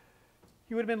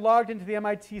 He would have been logged into the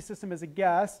MIT system as a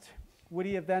guest. Would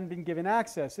he have then been given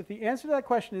access? If the answer to that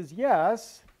question is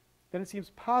yes, then it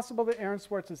seems possible that Aaron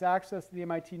Swartz's access to the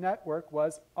MIT network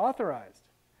was authorized,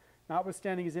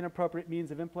 notwithstanding his inappropriate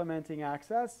means of implementing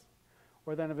access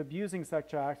or then of abusing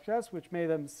such access, which may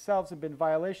themselves have been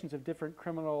violations of different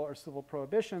criminal or civil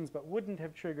prohibitions, but wouldn't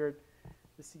have triggered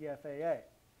the CFAA.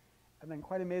 And then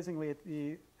quite amazingly,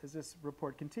 as this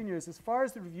report continues, as far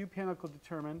as the review panel could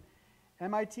determine,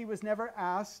 MIT was never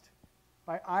asked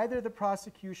by either the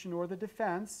prosecution or the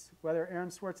defense whether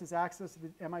Aaron Swartz's access to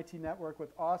the MIT network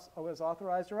was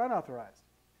authorized or unauthorized.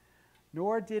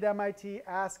 Nor did MIT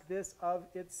ask this of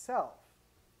itself.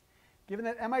 Given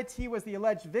that MIT was the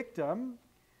alleged victim,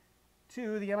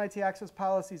 2, the MIT access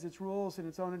policies, its rules, and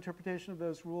its own interpretation of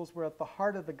those rules were at the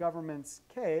heart of the government's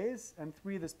case. And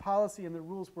 3, this policy and the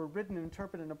rules were written,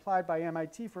 interpreted, and applied by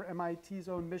MIT for MIT's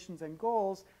own missions and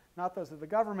goals, not those of the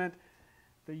government.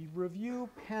 The review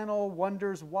panel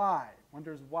wonders why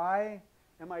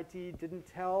MIT didn't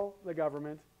tell the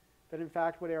government that in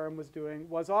fact what Aram was doing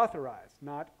was authorized,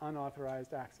 not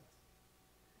unauthorized access.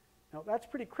 Now that's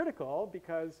pretty critical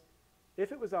because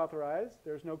if it was authorized,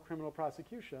 there's no criminal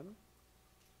prosecution.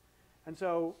 And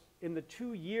so in the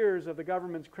 2 years of the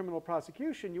government's criminal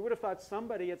prosecution, you would have thought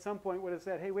somebody at some point would have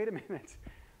said, hey, wait a minute,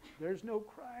 there's no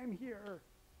crime here.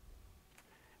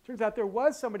 Turns out there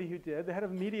was somebody who did. The head of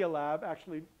the Media Lab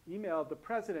actually emailed the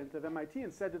president of MIT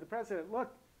and said to the president,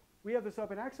 look, we have this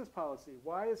open access policy.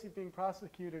 Why is he being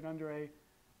prosecuted under a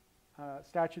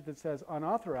statute that says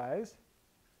unauthorized?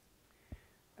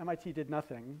 MIT did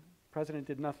nothing. The president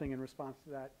did nothing in response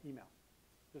to that email.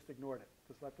 Just ignored it.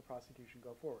 Just let the prosecution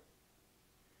go forward.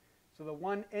 So the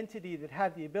one entity that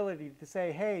had the ability to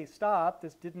say, hey, stop,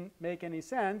 this didn't make any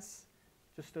sense,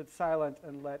 just stood silent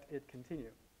and let it continue.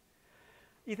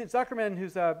 Ethan Zuckerman,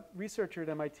 who's a researcher at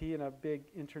MIT and a big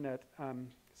internet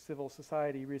civil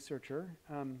society researcher,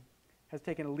 has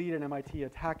taken a lead at MIT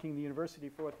attacking the university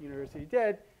for what the university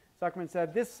did. Zuckerman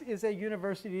said, this is a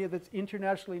university that's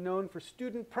internationally known for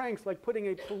student pranks, like putting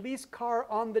a police car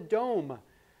on the dome.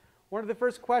 One of the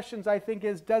first questions, I think,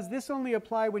 is, does this only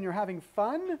apply when you're having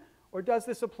fun, or does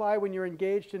this apply when you're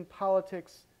engaged in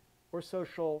politics or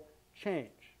social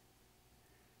change?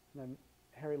 And then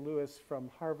Harry Lewis from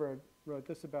Harvard wrote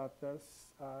this about this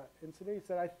incident. He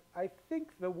said, I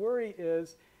think the worry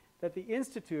is that the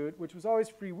Institute, which was always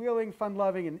freewheeling,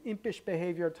 fun-loving, and impish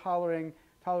behavior tolerating,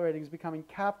 is becoming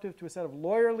captive to a set of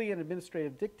lawyerly and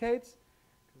administrative dictates.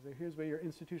 Because here's where your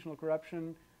institutional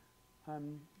corruption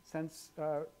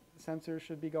sensor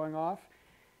should be going off.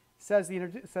 Says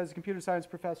the computer science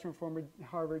professor and former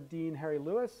Harvard Dean Harry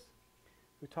Lewis,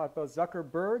 who taught both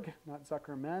Zuckerberg, not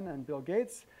Zuckerman, and Bill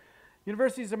Gates.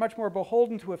 Universities are much more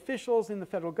beholden to officials in the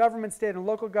federal government, state and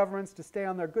local governments to stay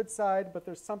on their good side, but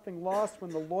there's something lost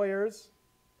when the lawyers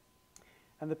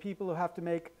and the people who have to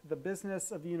make the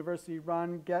business of the university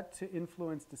run get to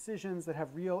influence decisions that have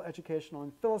real educational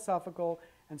and philosophical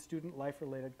and student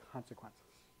life-related consequences.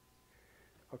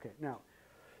 Okay, now,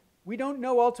 we don't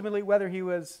know ultimately whether he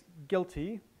was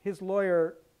guilty. His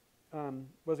lawyer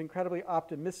was incredibly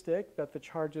optimistic that the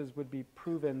charges would be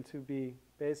proven to be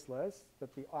baseless,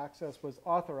 that the access was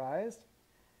authorized,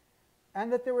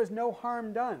 and that there was no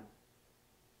harm done.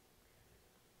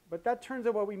 But that turns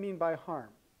out what we mean by harm.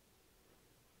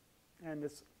 And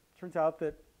it turns out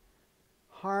that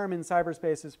harm in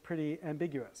cyberspace is pretty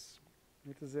ambiguous.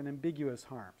 It is an ambiguous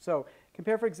harm. So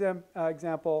compare, for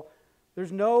example,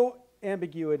 there's no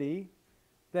ambiguity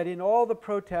that in all the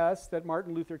protests that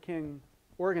Martin Luther King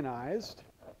organized,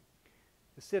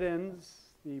 the sit-ins,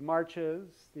 the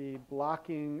marches, the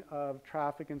blocking of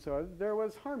traffic and so on, there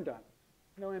was harm done.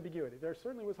 No ambiguity. There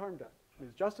certainly was harm done. It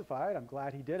was justified. I'm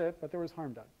glad he did it, but there was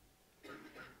harm done.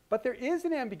 But there is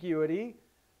an ambiguity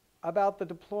about the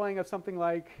deploying of something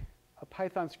like a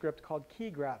Python script called key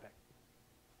grabbing.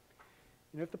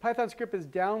 You know, if the Python script is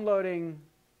downloading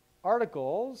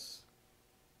articles,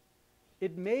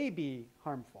 it may be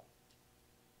harmful.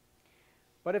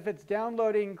 But if it's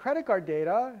downloading credit card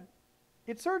data,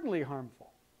 it's certainly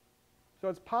harmful. So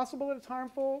it's possible that it's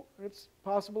harmful, it's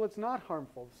possible it's not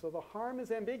harmful. So the harm is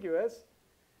ambiguous,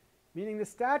 meaning the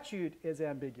statute is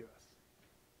ambiguous.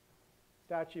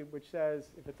 Statute which says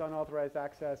if it's unauthorized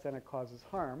access, then it causes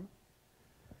harm.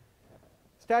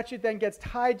 Statute then gets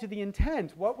tied to the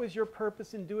intent. What was your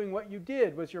purpose in doing what you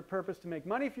did? Was your purpose to make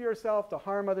money for yourself, to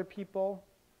harm other people?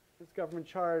 This government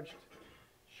charged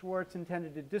Schwartz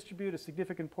intended to distribute a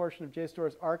significant portion of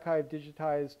JSTOR's archived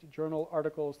digitized journal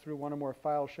articles through one or more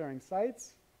file sharing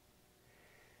sites.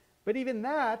 But even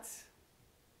that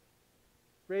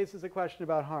raises a question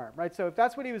about harm, right? So if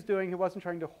that's what he was doing, he wasn't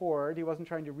trying to hoard, he wasn't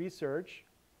trying to research.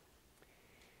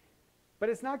 But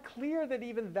it's not clear that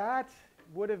even that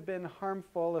would have been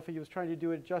harmful if he was trying to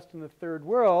do it just in the third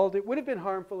world. It would have been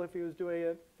harmful if he was doing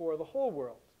it for the whole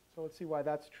world. So let's see why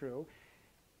that's true.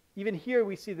 Even here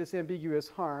we see this ambiguous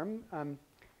harm.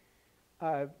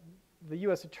 The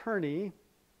US attorney,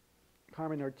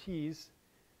 Carmen Ortiz,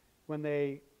 when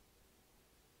they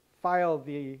filed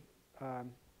the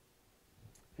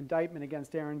indictment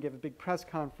against Aaron, gave a big press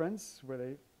conference where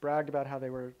they bragged about how they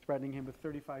were threatening him with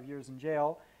 35 years in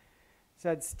jail.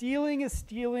 Said, stealing is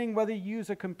stealing whether you use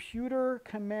a computer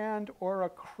command or a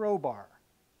crowbar.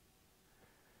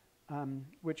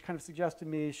 Which kind of suggested to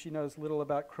me she knows little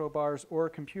about crowbars or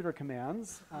computer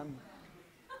commands.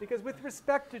 Because with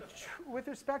respect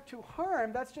to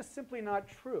harm, that's just simply not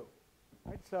true.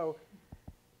 Right? So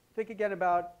think again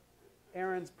about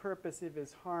Aaron's purpose if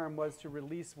his harm was to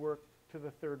release work to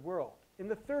the third world. In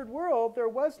the third world, there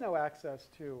was no access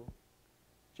to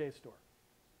JSTOR.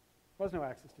 There was no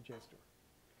access to JSTOR.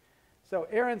 So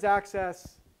Aaron's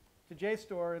access to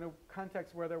JSTOR in a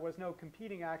context where there was no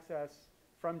competing access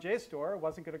from JSTOR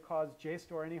wasn't going to cause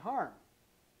JSTOR any harm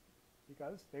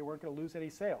because they weren't going to lose any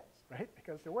sales, right?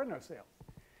 Because there were no sales.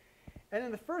 And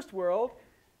in the first world,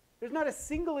 there's not a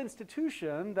single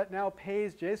institution that now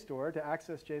pays JSTOR to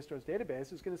access JSTOR's database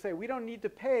who's going to say, we don't need to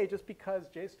pay just because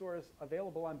JSTOR is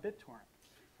available on BitTorrent.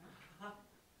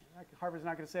 Harvard's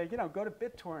not going to say, go to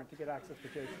BitTorrent to get access to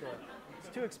JSTOR. It's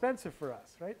too expensive for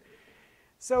us, right?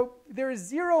 So there is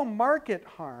zero market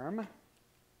harm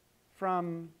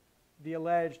from the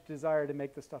alleged desire to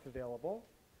make the stuff available,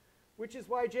 which is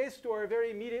why JSTOR very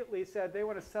immediately said they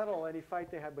want to settle any fight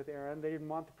they had with Aaron. They didn't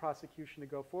want the prosecution to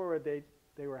go forward.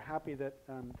 They were happy that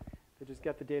they just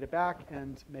get the data back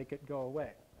and make it go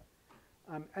away.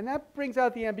 And that brings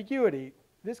out the ambiguity.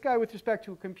 This guy with respect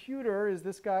to a computer is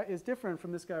different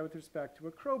from this guy with respect to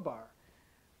a crowbar.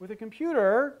 With a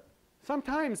computer,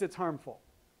 sometimes it's harmful.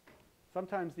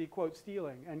 Sometimes the, quote,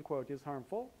 stealing, end quote, is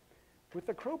harmful. With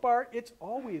the crowbar, it's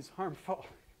always harmful.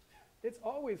 It's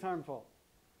always harmful.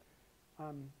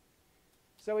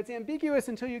 So it's ambiguous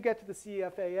until you get to the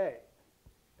CFAA.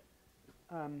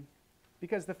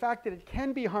 Because the fact that it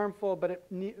can be harmful, but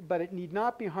it need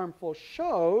not be harmful,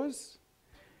 shows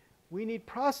we need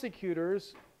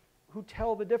prosecutors who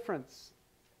tell the difference,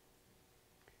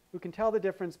 who can tell the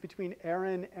difference between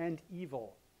Aaron and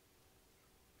evil,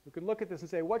 who can look at this and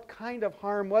say, what kind of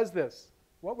harm was this?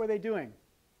 What were they doing?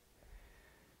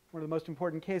 One of the most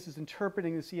important cases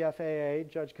interpreting the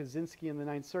CFAA, Judge Kaczynski in the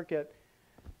Ninth Circuit,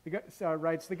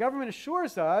 writes, the government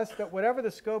assures us that whatever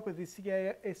the scope of the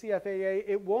CFAA,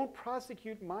 it won't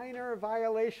prosecute minor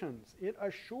violations. It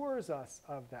assures us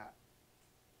of that.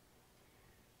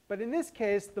 But in this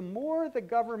case, the more the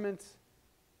government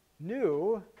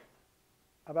knew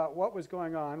about what was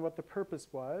going on, what the purpose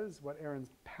was, what Aaron's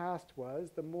past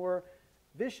was, the more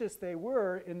vicious they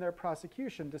were in their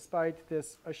prosecution, despite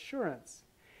this assurance.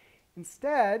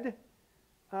 Instead,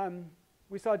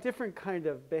 we saw a different kind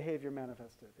of behavior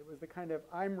manifested. It was the kind of,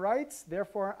 I'm right,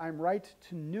 therefore I'm right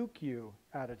to nuke you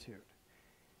attitude.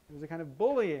 It was a kind of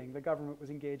bullying the government was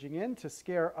engaging in to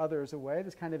scare others away,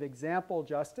 this kind of example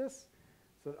justice,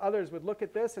 so that others would look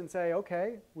at this and say,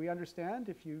 okay, we understand.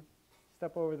 If you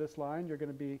step over this line, you're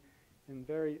going to be in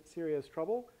very serious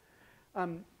trouble.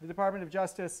 The Department of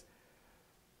Justice,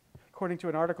 according to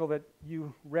an article that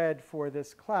you read for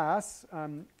this class,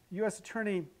 U.S.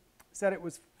 Attorney said it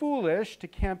was foolish to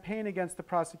campaign against the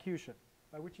prosecution,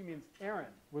 by which he means Aaron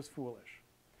was foolish.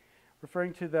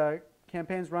 Referring to the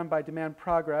campaigns run by Demand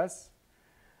Progress,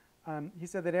 he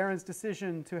said that Aaron's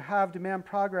decision to have Demand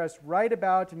Progress write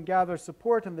about and gather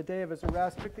support on the day of his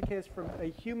arrest took the case from a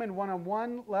human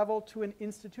one-on-one level to an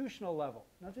institutional level.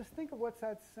 Now just think of what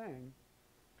that's saying.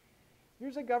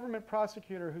 Here's a government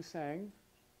prosecutor who's saying,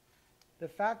 the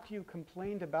fact you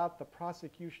complained about the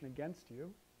prosecution against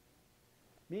you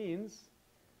means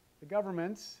the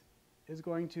government is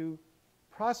going to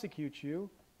prosecute you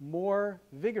more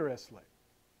vigorously.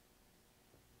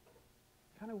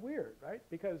 Kind of weird, right?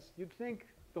 Because you'd think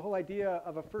the whole idea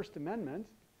of a First Amendment,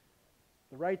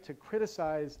 the right to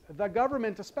criticize the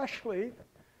government especially,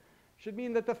 should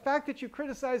mean that the fact that you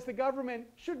criticize the government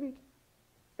shouldn't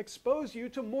expose you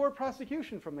to more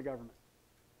prosecution from the government.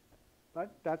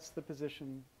 But that's the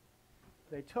position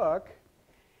they took.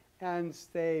 And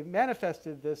they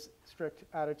manifested this strict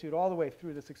attitude all the way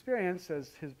through this experience.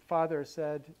 As his father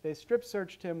said, they strip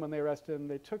searched him when they arrested him.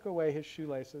 They took away his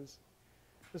shoelaces.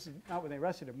 This is not when they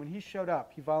arrested him. When he showed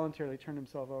up, he voluntarily turned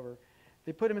himself over.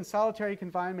 They put him in solitary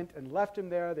confinement and left him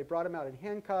there. They brought him out in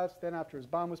handcuffs. Then after his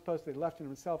bond was posted, they left him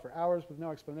in a cell for hours with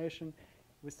no explanation.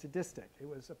 It was sadistic. It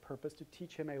was a purpose to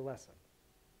teach him a lesson.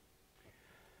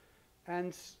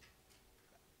 And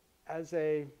as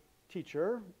a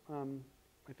teacher,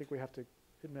 I think we have to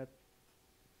admit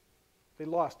they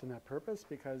lost in that purpose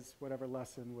because whatever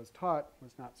lesson was taught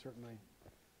was not certainly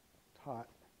taught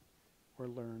or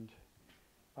learned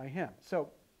by him. So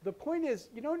the point is,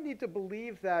 you don't need to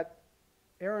believe that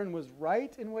Aaron was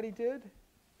right in what he did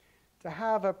to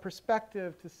have a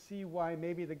perspective to see why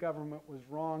maybe the government was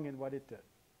wrong in what it did.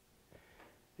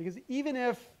 Because even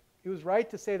if it was right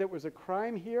to say there was a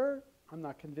crime here, I'm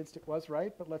not convinced it was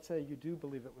right, but let's say you do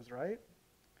believe it was right,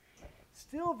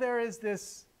 still there is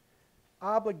this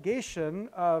obligation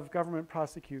of government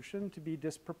prosecution to be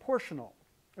disproportional,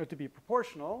 or to be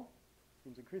proportional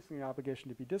Seems increasingly an obligation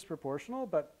to be disproportional,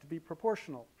 but to be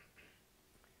proportional.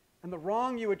 And the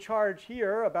wrong you would charge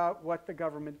here about what the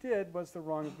government did was the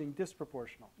wrong of being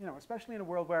disproportional. You know, especially in a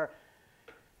world where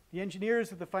the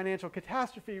engineers of the financial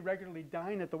catastrophe regularly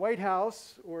dine at the White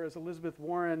House, or as Elizabeth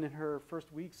Warren in her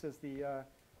first weeks as the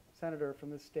senator from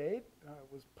the state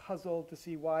was puzzled to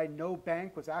see why no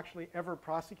bank was actually ever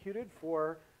prosecuted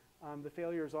for the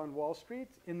failures on Wall Street.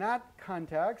 In that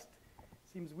context,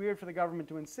 it seems weird for the government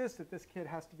to insist that this kid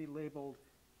has to be labeled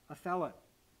a felon.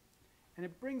 And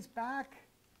it brings back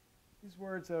these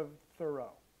words of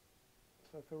Thoreau.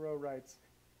 So Thoreau writes,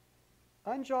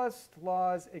 "Unjust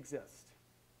laws exist.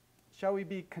 Shall we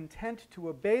be content to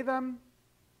obey them,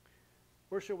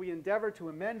 or shall we endeavor to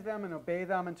amend them and obey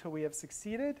them until we have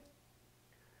succeeded?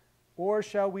 Or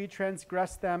shall we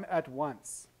transgress them at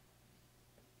once?"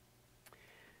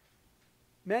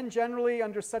 Men generally,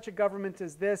 under such a government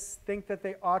as this, think that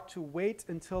they ought to wait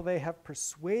until they have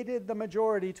persuaded the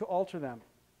majority to alter them.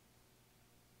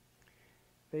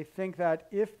 They think that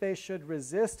if they should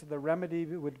resist, the remedy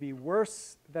would be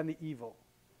worse than the evil.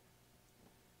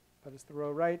 But as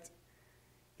Thoreau writes,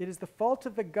 it is the fault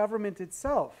of the government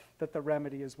itself that the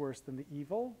remedy is worse than the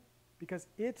evil, because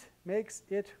it makes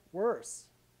it worse.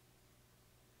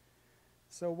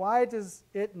 So why does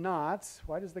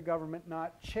the government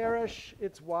not cherish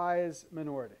its wise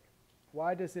minority?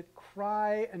 Why does it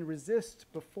cry and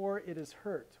resist before it is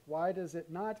hurt? Why does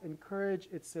it not encourage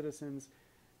its citizens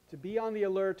to be on the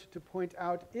alert, to point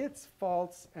out its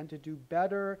faults, and to do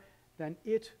better than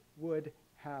it would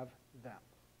have them?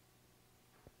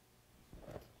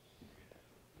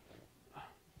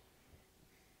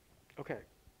 Okay,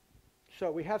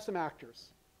 so we have some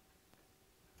actors.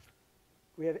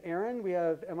 We have Aaron, we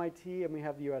have MIT, and we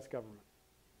have the US government.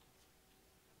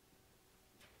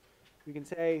 We can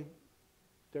say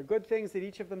there are good things that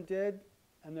each of them did,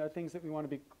 and there are things that we want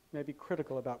to be maybe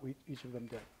critical about what each of them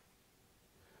did.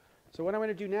 So what I'm going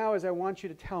to do now is I want you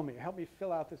to tell me, help me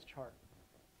fill out this chart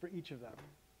for each of them.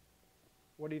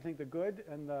 What do you think the good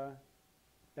and the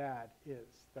bad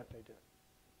is that they did?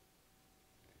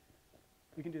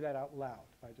 You can do that out loud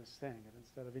by just saying it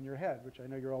instead of in your head, which I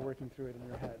know you're all working through it in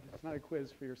your head. It's not a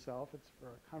quiz for yourself, it's for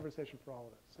a conversation for all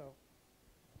of us. So,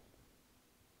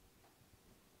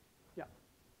 yeah.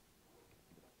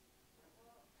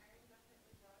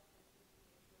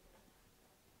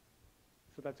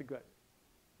 So that's a good.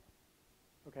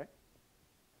 Okay.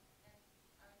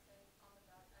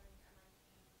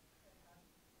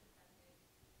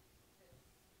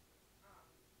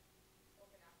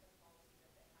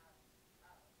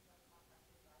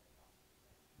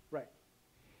 Right.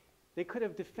 They could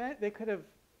have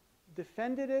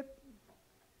defended it,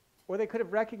 or they could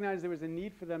have recognized there was a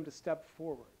need for them to step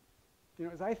forward. You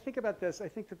know, as I think about this, I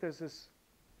think that this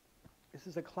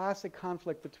is a classic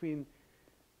conflict between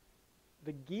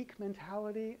the geek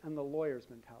mentality and the lawyer's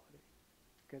mentality.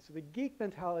 Okay, so the geek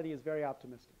mentality is very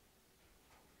optimistic.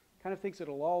 Kind of thinks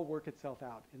it'll all work itself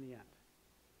out in the end.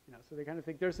 You know, so they kind of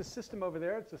think there's a system over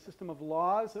there. It's a system of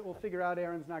laws that will figure out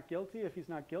Aaron's not guilty. If he's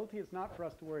not guilty, it's not for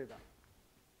us to worry about.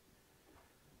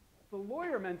 The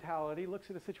lawyer mentality looks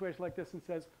at a situation like this and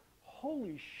says,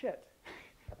 holy shit.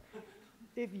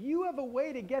 If you have a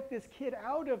way to get this kid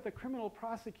out of the criminal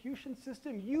prosecution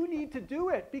system, you need to do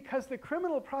it, because the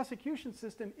criminal prosecution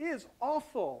system is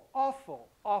awful, awful,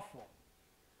 awful.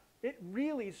 It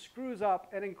really screws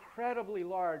up an incredibly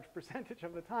large percentage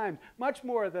of the time, much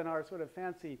more than our sort of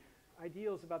fancy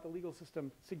ideals about the legal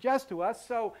system suggest to us.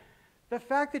 So the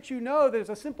fact that you know there's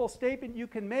a simple statement you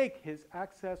can make, his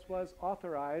access was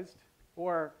authorized,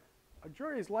 or a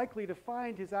jury is likely to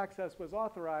find his access was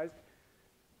authorized,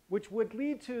 which would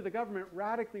lead to the government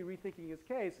radically rethinking his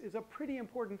case, is a pretty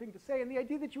important thing to say. And the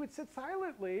idea that you would sit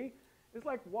silently is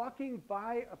like walking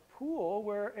by a pool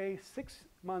where a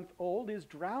 6-month-old is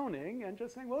drowning and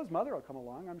just saying, well, his mother will come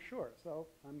along, I'm sure, so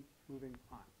I'm moving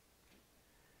on.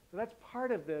 So that's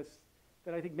part of this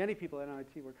that I think many people at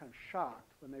MIT were kind of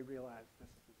shocked when they realized this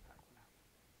is in fact what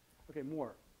happened. Okay,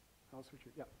 more. I'll switch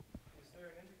it. Yeah. Is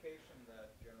there an indication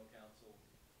that General Counsel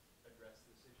addressed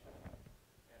this issue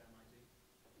at MIT?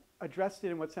 Addressed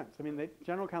it in what sense? I mean, the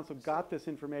General Counsel got this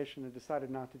information and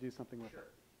decided not to do something with it.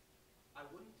 I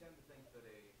wouldn't tend to think that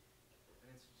an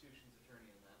institution's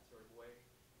attorney in that sort of way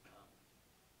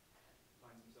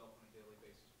finds himself on a daily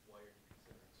basis wired to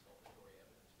consider exculpatory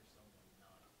evidence for someone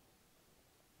not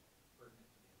pertinent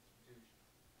to the institution.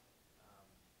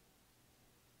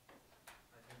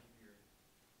 I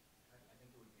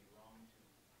think it would be wrong to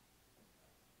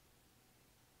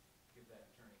give that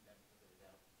attorney benefit of the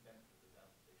doubt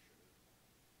that they should have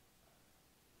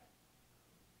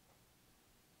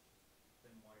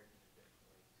been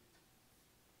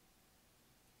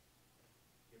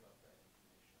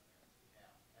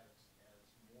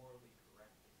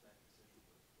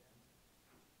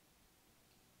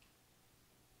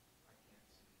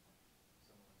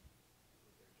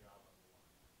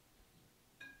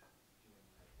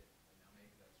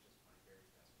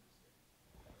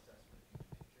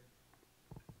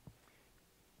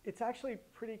it's actually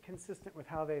pretty consistent with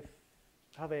how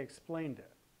they explained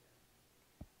it.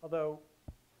 Although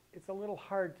it's a little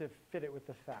hard to fit it with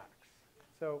the facts.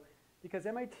 So, because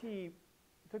MIT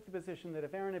took the position that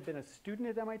if Aaron had been a student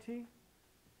at MIT,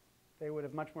 they would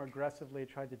have much more aggressively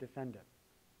tried to defend him.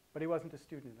 But he wasn't a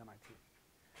student at MIT.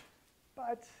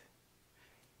 But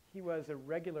he was a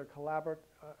regular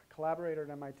collaborator at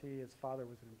MIT. His father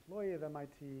was an employee of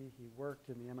MIT. He worked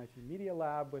in the MIT Media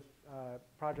Lab with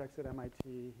projects at MIT.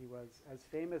 He was as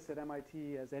famous at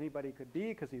MIT as anybody could be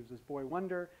because he was this boy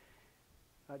wonder.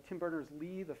 Tim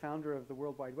Berners-Lee, the founder of the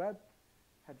World Wide Web,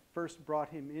 had first brought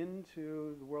him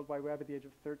into the World Wide Web at the age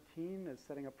of 13 as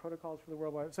setting up protocols for the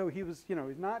World Wide Web. So he was,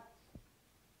 he's not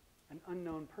an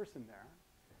unknown person there.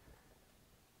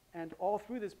 And all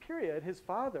through this period, his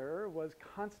father was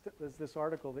constant, as this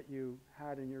article that you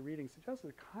had in your reading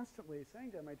suggested, constantly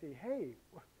saying to MIT, hey,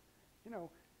 you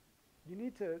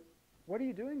need to, what are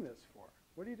you doing this for?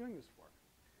 What are you doing this for?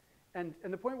 And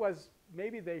the point was,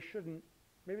 maybe they shouldn't,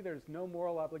 maybe there's no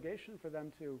moral obligation for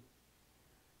them to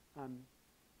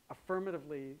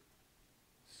affirmatively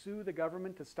sue the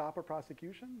government to stop a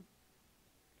prosecution.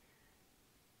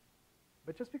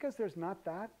 But just because there's not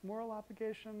that moral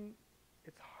obligation,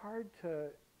 it's hard to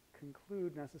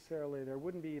conclude necessarily there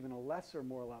wouldn't be even a lesser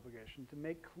moral obligation to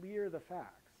make clear the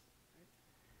facts, right,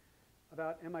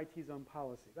 about MIT's own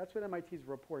policy. That's what MIT's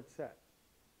report said.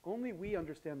 Only we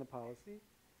understand the policy,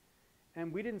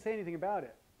 and we didn't say anything about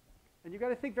it. And you've got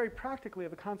to think very practically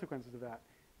of the consequences of that.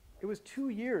 It was 2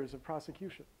 years of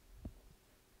prosecution.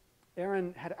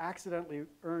 Aaron had accidentally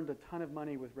earned a ton of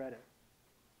money with Reddit.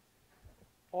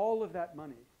 All of that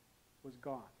money was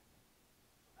gone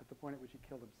at the point at which he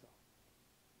killed himself.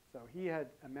 So he had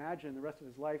imagined the rest of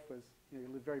his life was, he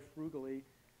lived very frugally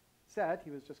set.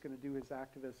 He was just going to do his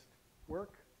activist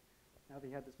work. Now that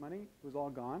he had this money, it was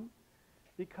all gone.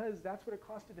 Because that's what it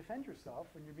costs to defend yourself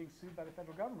when you're being sued by the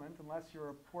federal government, unless you're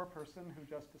a poor person who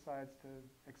just decides to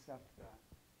accept the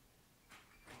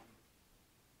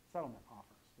settlement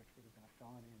offers, which would have been a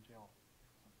felony in jail.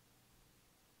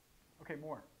 Okay,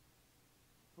 more.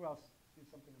 Who else sees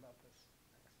something about this?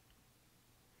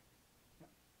 Yeah.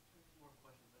 More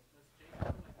questions. Does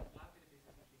JSON, like the lab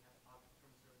databases usually have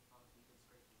term service policy against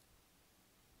scraping?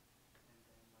 And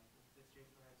then, like, does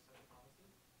JSTOR have such a policy?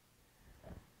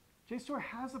 JSTOR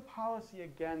has a policy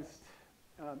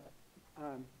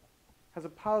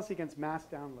against mass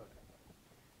downloading.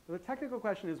 So the technical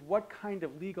question is, what kind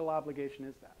of legal obligation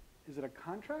is that? Is it a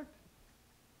contract?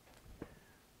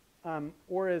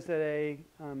 Or is it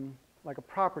like a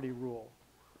property rule?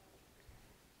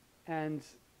 And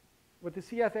what the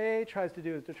CFAA tries to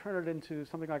do is to turn it into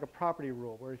something like a property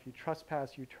rule, where if you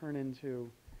trespass, you turn it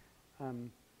into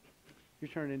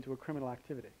a criminal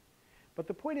activity. But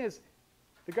the point is,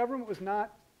 the government was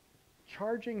not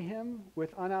charging him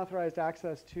with unauthorized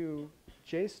access to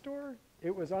JSTOR.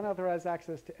 It was unauthorized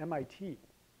access to MIT.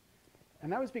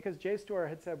 And that was because JSTOR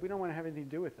had said, we don't want to have anything to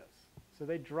do with this. So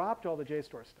they dropped all the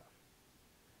JSTOR stuff.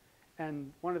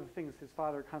 And one of the things his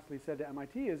father constantly said to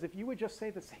MIT is, if you would just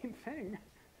say the same thing,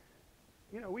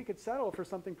 we could settle for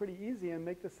something pretty easy and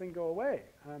make this thing go away.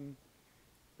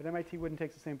 But MIT wouldn't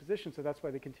take the same position, so that's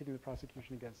why they continued the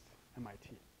prosecution against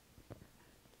MIT.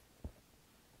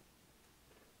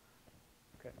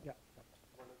 Okay, yeah.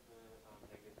 One of the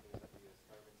negative things that the US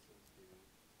government seems to do,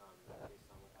 based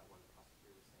on what that one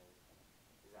prosecutor was saying,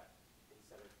 is that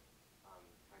instead of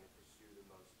trying to pursue the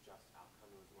most just outcome,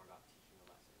 it was more about teaching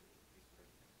a lesson. These sort of,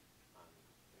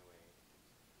 in a way,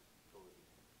 totally.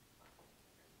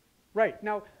 Right.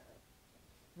 Now,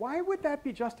 why would that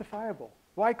be justifiable?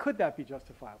 Why could that be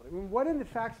justifiable? I mean, what in the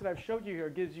facts that I've showed you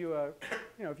here gives you a,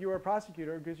 if you were a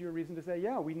prosecutor, it gives you a reason to say,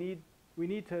 yeah, we need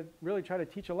to really try to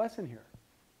teach a lesson here.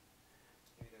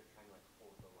 Maybe they're trying to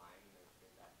hold the line and they're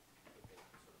saying that if they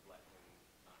sort of let him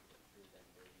get through, then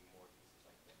there would be more cases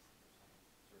like this.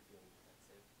 Sort of feeling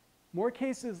defensive. More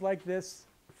cases like this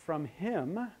from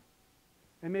him,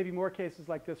 and maybe more cases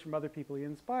like this from other people he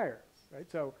inspires, right?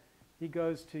 So he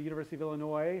goes to University of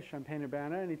Illinois,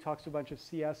 Champaign-Urbana, and he talks to a bunch of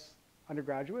CS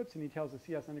undergraduates, and he tells the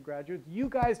CS undergraduates, you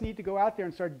guys need to go out there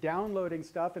and start downloading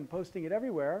stuff and posting it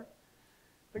everywhere.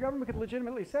 The government could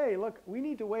legitimately say, look, we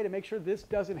need a way to make sure this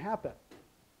doesn't happen.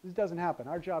 This doesn't happen.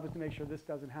 Our job is to make sure this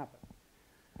doesn't happen.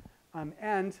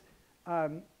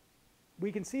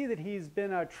 We can see that he's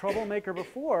been a troublemaker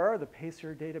before, the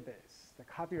PACER database, the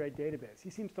copyright database. He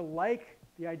seems to like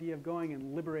the idea of going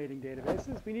and liberating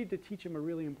databases. We need to teach him a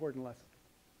really important lesson.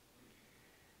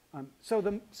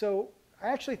 So I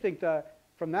actually think that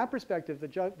from that perspective,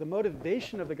 the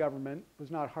motivation of the government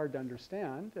was not hard to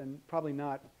understand and probably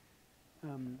not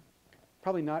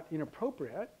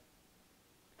inappropriate.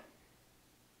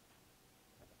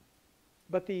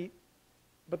 But the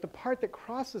part that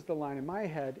crosses the line in my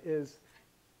head is,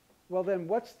 well, then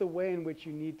what's the way in which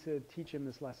you need to teach him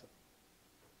this lesson?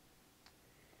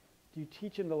 Do you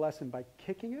teach him the lesson by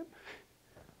kicking him?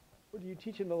 Or do you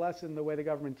teach him the lesson the way the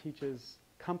government teaches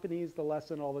companies the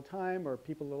lesson all the time, or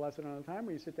people the lesson all the time,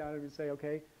 where you sit down and you say,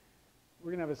 okay,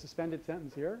 we're going to have a suspended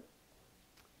sentence here.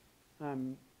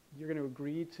 You're going to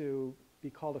agree to be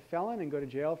called a felon and go to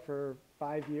jail for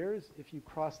 5 years if you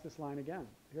cross this line again,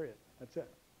 period. That's it.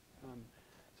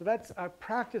 So that's a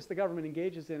practice the government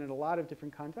engages in a lot of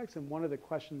different contexts, and one of the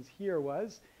questions here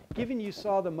was, given you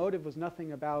saw the motive was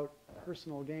nothing about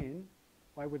personal gain,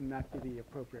 why wouldn't that be the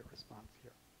appropriate response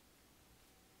here?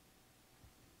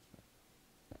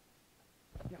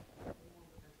 Yeah.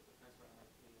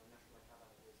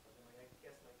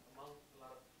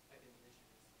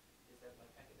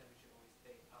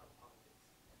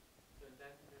 So in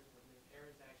that terms,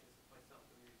 Aaron's actions might not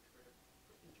be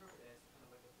interpreted as kind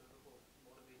of like a political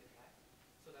motivated act,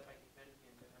 so that by defending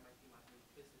him, the MIT might be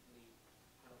implicitly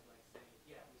kind of like saying,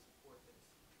 yeah, we support this,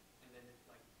 and then it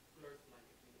like blurs the line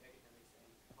between the academics and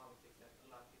politics that a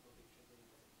lot of people think should really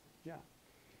be. Yeah.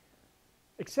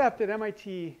 Except that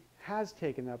MIT has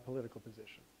taken that political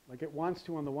position. Like it wants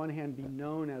to, on the one hand, be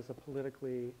known as a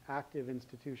politically active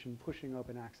institution pushing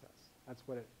open access. That's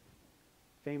what it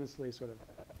famously sort of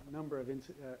a number of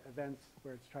events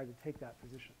where it's tried to take that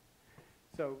position.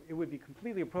 So it would be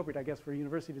completely appropriate, I guess, for a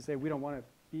university to say, we don't want to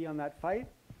be on that fight.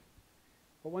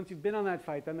 But once you've been on that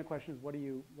fight, then the question is,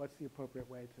 what's the appropriate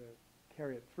way to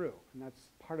carry it through? And that's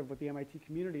part of what the MIT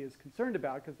community is concerned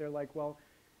about, because they're like, well,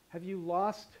 have you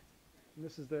lost, and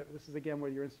this is again where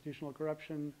your institutional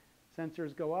corruption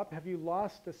sensors go up, have you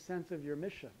lost a sense of your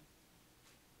mission?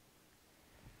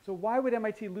 So why would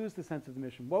MIT lose the sense of the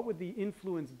mission? What would the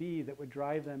influence be that would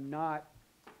drive them not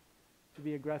to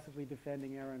be aggressively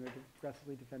defending Aaron or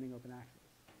aggressively defending open access?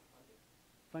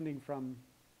 Funding from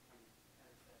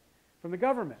the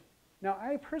government. Now,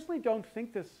 I personally don't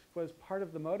think this was part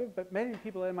of the motive, but many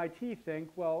people at MIT think,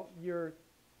 well, you're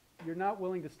not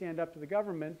willing to stand up to the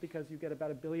government because you get about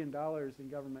 $1 billion in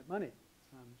government money.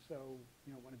 So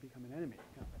you don't want to become an enemy.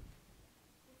 Yeah.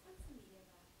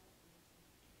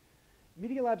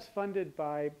 Media Lab's funded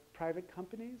by private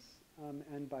companies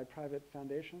and by private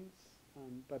foundations.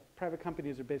 But private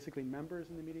companies are basically members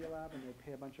in the Media Lab, and they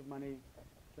pay a bunch of money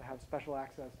to have special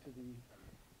access to the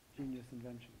genius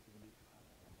inventions of the Media Lab.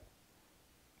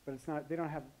 But it's not,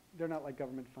 they're not like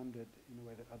government funded in the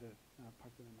way that other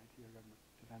parts of MIT are government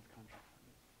defense contract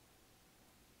funded.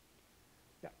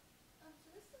 Yeah.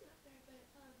 So this is not fair,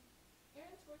 but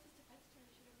Aaron Swartz's defense attorney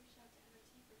should have reached out to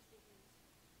MIT for statements,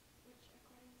 which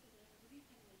according to the review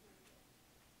panel, they never did.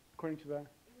 According to the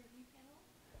review panel,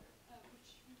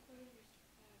 which you quoted in your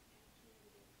panel, he never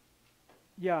did.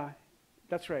 Yeah,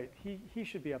 that's right. He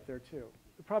should be up there too.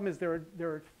 The problem is there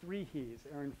are 3 he's.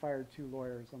 Aaron fired 2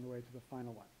 lawyers on the way to the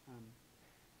final one.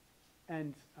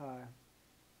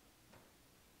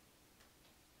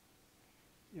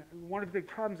 One of the big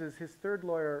problems is his 3rd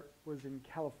lawyer was in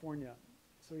California,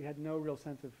 so he had no real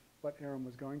sense of what Aaron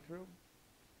was going through.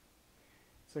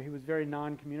 So he was very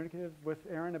non-communicative with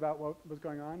Aaron about what was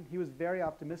going on. He was very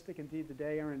optimistic. Indeed, the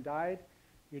day Aaron died,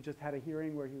 he had just had a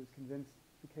hearing where he was convinced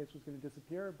the case was going to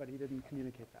disappear, but he didn't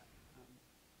communicate that.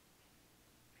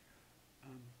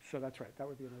 So that's right. That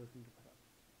would be another thing to put up.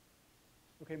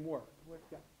 Okay, more.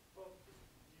 Yeah. Well,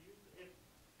 if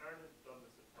Aaron had done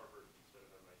this at Harvard instead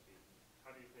of MIT,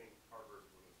 how do you think Harvard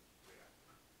would have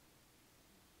reacted?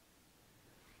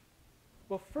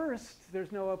 Well, first,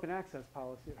 there's no open access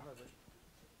policy at Harvard.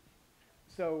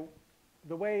 So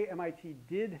the way MIT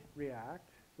did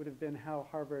react would have been how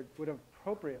Harvard would have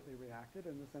appropriately reacted,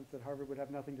 in the sense that Harvard would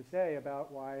have nothing to say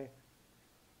about why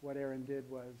what Aaron did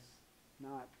was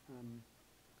not,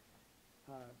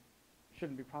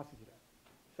 shouldn't be prosecuted.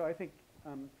 So I think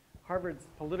Harvard's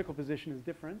political position is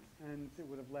different, and it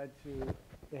would have led to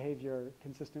behavior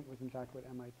consistent with, in fact, what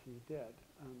MIT did.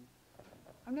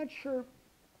 I'm not sure.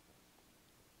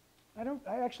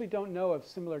 I actually don't know of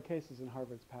similar cases in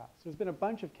Harvard's past. There's been a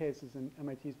bunch of cases in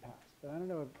MIT's past, but I don't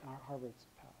know of Harvard's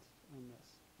past on this.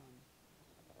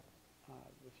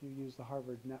 If you use the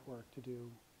Harvard network to do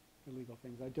illegal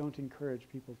things, I don't encourage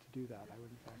people to do that. I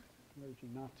would, in fact, encourage you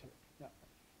not to. Yeah.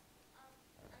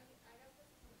 I guess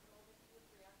this isn't relevant to this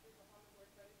reactor of on the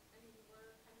word, but I mean,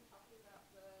 we're kind of talking about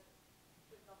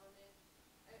the government.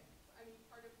 I mean,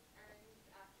 part of Aaron's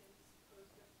actions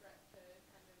posed a threat to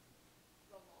kind of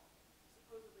the law,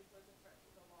 supposedly posed a threat to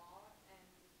the law and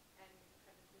kind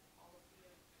of this policy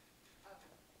of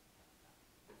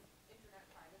internet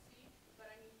privacy.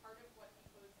 But I mean, part of what he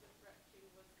posed the threat to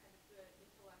was kind of the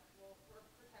intellectual or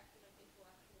protection of intellectual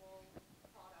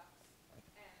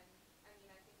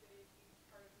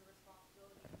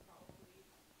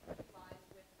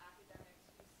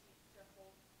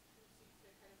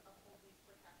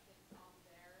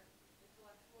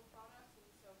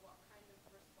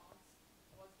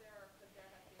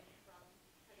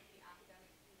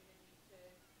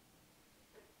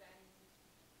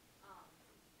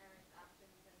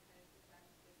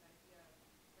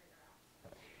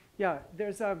Yeah,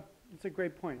 it's a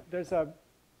great point.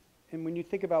 And when you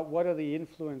think about what are the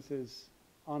influences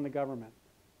on the government,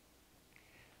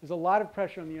 there's a lot of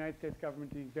pressure on the United States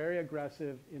government to be very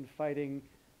aggressive in fighting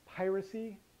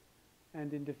piracy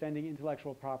and in defending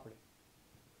intellectual property.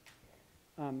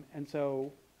 And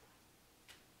so,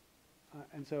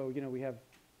 we have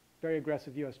very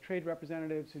aggressive U.S. trade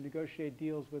representatives who negotiate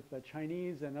deals with the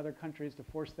Chinese and other countries to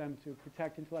force them to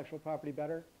protect intellectual property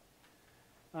better.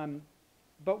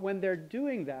 But when they're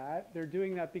doing that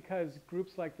because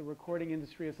groups like the Recording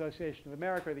Industry Association of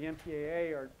America or the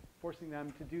MPAA are forcing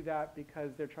them to do that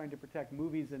because they're trying to protect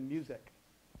movies and music.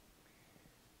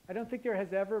 I don't think there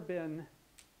has ever been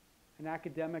an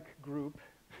academic group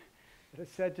that has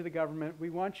said to the government, we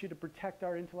want you to protect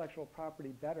our intellectual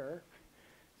property better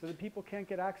so that people can't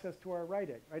get access to our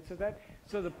writing, right?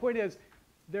 So the point is,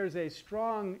 there's a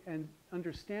strong and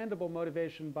understandable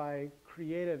motivation by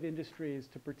creative industries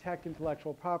to protect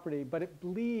intellectual property, but it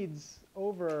bleeds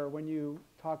over when you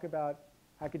talk about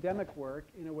academic work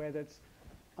in a way that's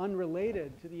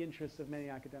unrelated to the interests of many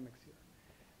academics here.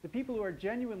 The people who are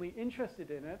genuinely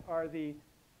interested in it are the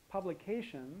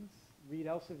publications. Reed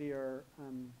Elsevier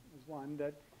is one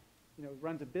that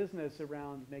runs a business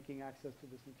around making access to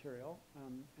this material,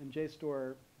 and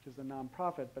JSTOR, which is a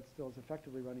nonprofit but still is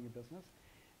effectively running a business.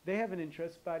 They have an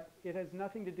interest, but it has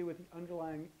nothing to do with the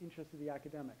underlying interest of the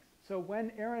academics. So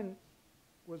when Aaron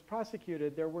was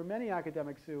prosecuted, there were many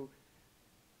academics who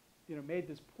made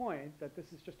this point that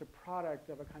this is just a product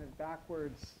of a kind of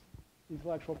backwards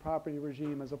intellectual property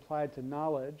regime as applied to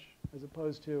knowledge as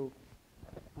opposed to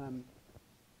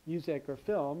music or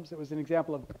films. It was an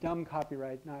example of dumb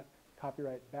copyright, not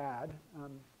copyright bad.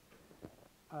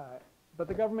 But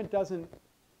the government doesn't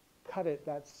cut it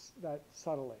that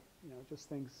subtly. Just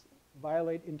things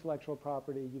violate intellectual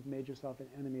property, you've made yourself an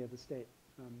enemy of the state.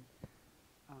 And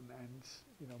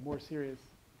more serious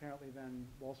apparently than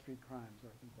Wall Street crimes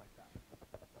or things like that.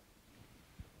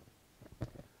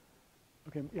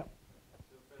 Okay, yeah.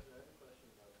 So, Professor, I have a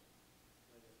question about,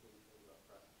 I guess, when you think about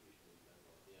prosecution in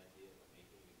general, the idea of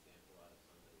making an example out of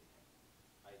somebody.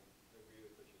 I agree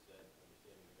with what you said,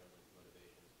 understanding the government's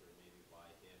motivations for maybe why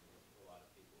him or a lot of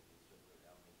people who serve their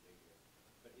element figure.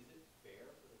 But is it fair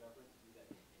for the government to do that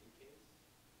in any case?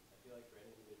 I feel like for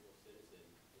any individual citizen,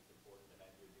 it's important to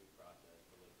have your due process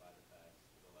to live by the facts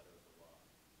and the letter of the law.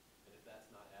 And if that's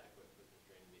not adequate for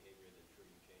constraining behavior, then sure,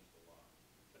 you change the law.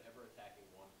 But ever attacking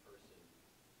one person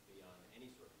beyond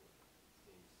any sort of limit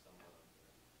seems somewhat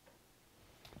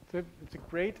unfair. It's a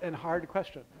great and hard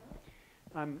question.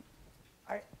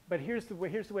 But here's the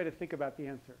way to think about the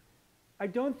answer. I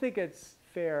don't think it's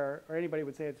fair, or anybody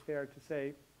would say it's fair, to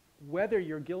say whether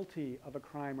you're guilty of a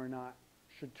crime or not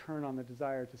should turn on the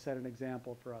desire to set an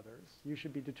example for others. You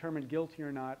should be determined guilty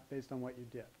or not based on what you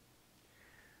did.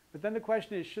 But then the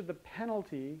question is, should the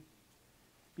penalty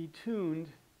be tuned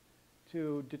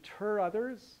to deter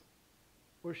others,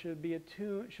 or should it be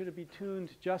tuned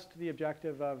just to the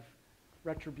objective of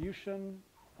retribution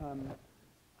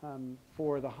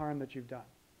for the harm that you've done?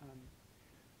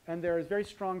 And there is very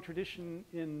strong tradition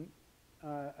in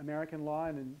American law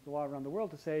and in the law around the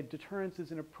world to say deterrence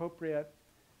is an appropriate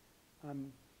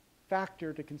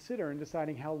factor to consider in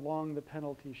deciding how long the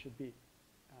penalty should be.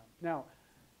 Now,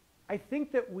 I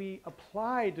think that we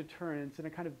apply deterrence in a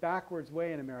kind of backwards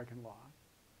way in American law.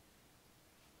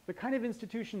 The kind of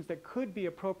institutions that could be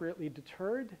appropriately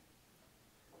deterred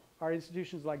are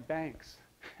institutions like banks.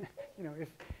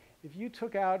 If you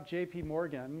took out J.P.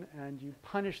 Morgan and you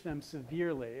punished them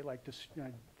severely, like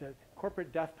the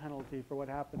corporate death penalty for what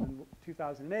happened in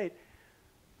 2008,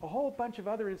 a whole bunch of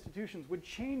other institutions would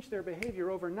change their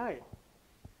behavior overnight.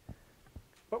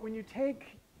 But when you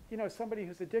take somebody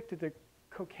who's addicted to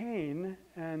cocaine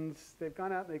and they've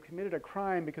gone out and they've committed a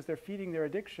crime because they're feeding their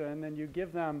addiction, and you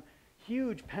give them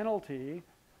huge penalty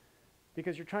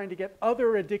because you're trying to get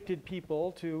other addicted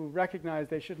people to recognize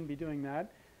they shouldn't be doing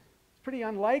that, it's pretty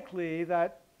unlikely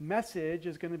that message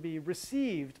is going to be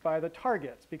received by the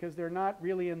targets because they're not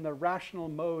really in the rational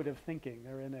mode of thinking.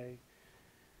 They're in a...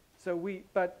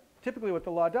 But typically what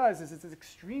the law does is it's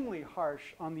extremely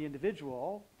harsh on the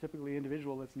individual, typically an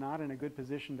individual that's not in a good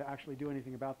position to actually do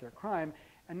anything about their crime,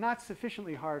 and not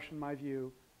sufficiently harsh, in my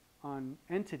view, on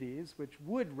entities which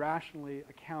would rationally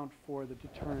account for the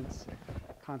deterrence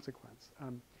consequence.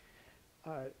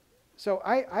 So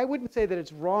I wouldn't say that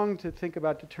it's wrong to think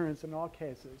about deterrence in all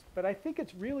cases, but I think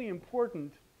it's really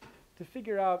important to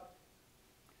figure out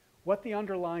what the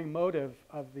underlying motive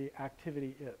of the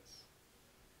activity is.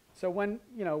 So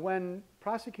when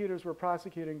prosecutors were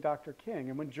prosecuting Dr. King,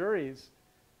 and when juries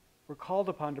were called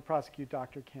upon to prosecute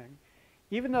Dr. King,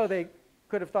 even though they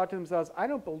could have thought to themselves, I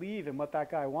don't believe in what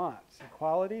that guy wants.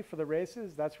 Equality for the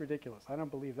races, that's ridiculous. I don't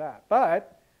believe that.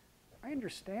 But I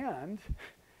understand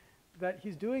that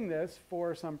he's doing this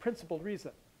for some principled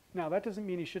reason. Now, that doesn't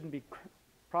mean he shouldn't be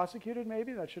prosecuted,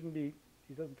 maybe. That shouldn't be,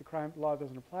 the crime law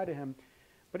doesn't apply to him.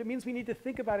 But it means we need to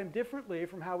think about him differently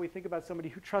from how we think about somebody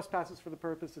who trespasses for the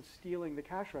purpose of stealing the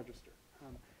cash register.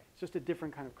 It's just a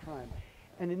different kind of crime.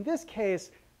 And in this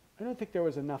case, I don't think there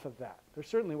was enough of that. There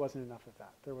certainly wasn't enough of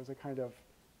that. There was a kind of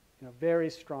very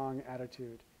strong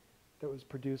attitude that was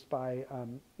produced by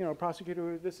a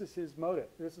prosecutor who, this is his motive.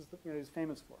 This is what he's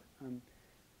famous for.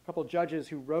 A couple of judges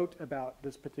who wrote about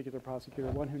this particular prosecutor,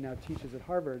 one who now teaches at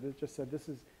Harvard, it just said this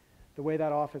is the way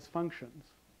that office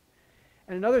functions.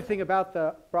 And another thing about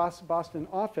the Boston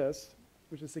office,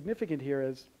 which is significant here,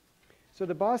 is so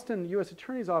the Boston U.S.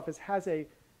 Attorney's Office has a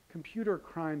computer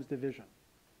crimes division.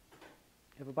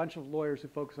 You have a bunch of lawyers who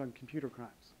focus on computer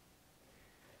crimes.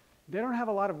 They don't have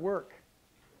a lot of work.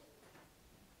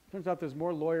 Turns out there's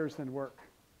more lawyers than work.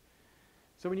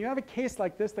 So when you have a case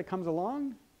like this that comes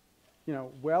along,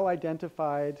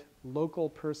 well-identified local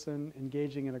person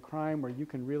engaging in a crime where you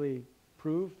can really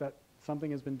prove that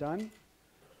something has been done,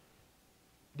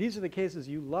 these are the cases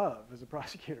you love as a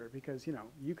prosecutor because,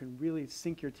 you can really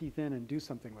sink your teeth in and do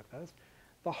something with this.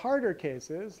 The harder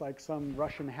cases, like some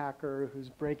Russian hacker who's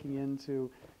breaking into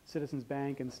Citizens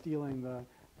Bank and stealing the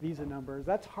Visa numbers,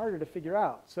 that's harder to figure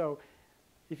out. So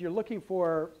if you're looking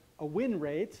for a win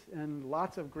rate and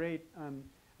lots of great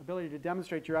ability to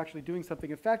demonstrate you're actually doing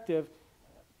something effective,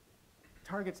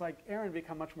 targets like Aaron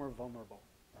become much more vulnerable.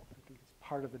 I think it's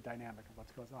part of the dynamic of what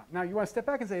goes on. Now, you want to step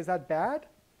back and say, is that bad?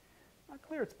 Not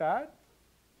clear it's bad.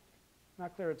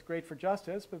 Not clear it's great for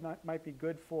justice, but might be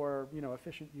good for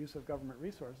efficient use of government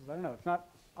resources. I don't know. It's not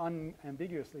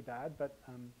unambiguously bad, but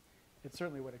it's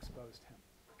certainly what exposed him.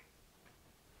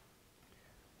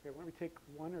 Okay, why don't we take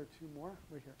one or two more?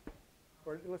 Right here.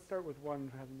 Or let's start with one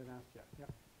who hasn't been asked yet. Yeah.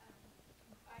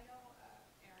 I know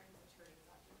Aaron's attorney is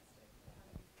optimistic. How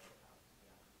do you feel about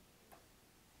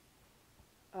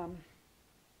the outcome?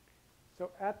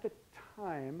 So at the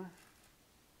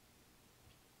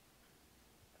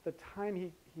time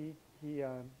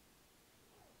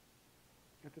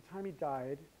he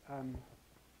died,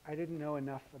 I didn't know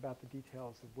enough about the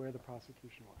details of where the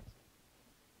prosecution was.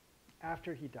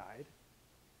 After he died,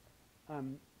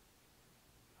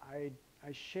 I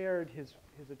shared his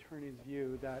attorney's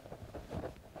view that,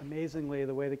 amazingly,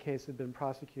 the way the case had been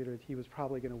prosecuted, he was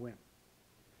probably going to win.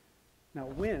 Now,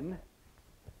 win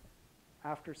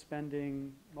after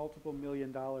spending multiple $1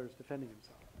 million defending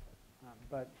himself.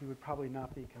 But he would probably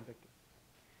not be convicted.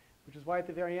 Which is why at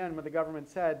the very end, when the government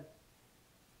said,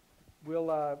 we'll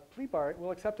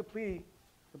accept a plea.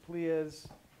 The plea is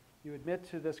you admit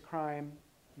to this crime,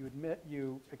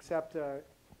 you accept a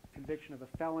conviction of a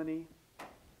felony,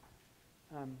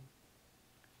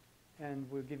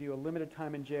 and we'll give you a limited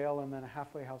time in jail and then a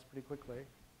halfway house pretty quickly.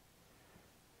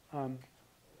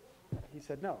 He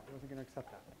said no, he wasn't going to accept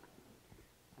that.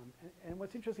 And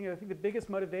what's interesting, I think the biggest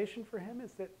motivation for him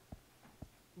is that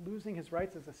losing his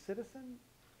rights as a citizen,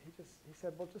 he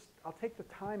said, well, I'll take the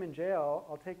time in jail,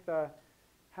 I'll take the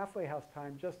halfway house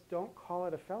time, just don't call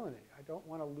it a felony. I don't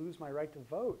want to lose my right to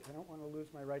vote. I don't want to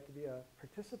lose my right to be a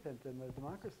participant in the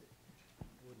democracy. I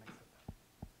wouldn't accept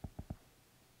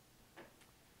that.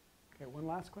 Okay, one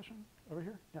last question over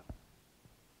here. Yeah.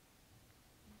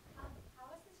 How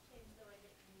has this changed the way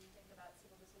that you think about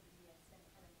civil disobedience and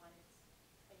kind of when it's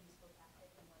a useful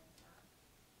tactic and when it's not?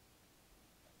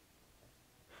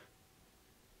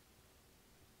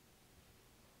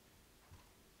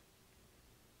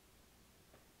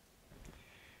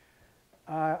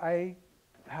 I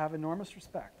have enormous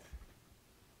respect.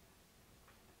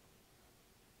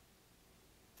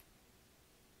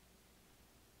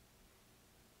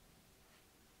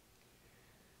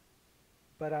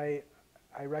 But I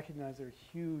recognize there are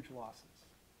huge losses.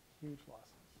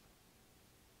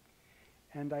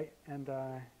 And I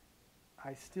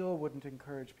still wouldn't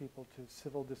encourage people to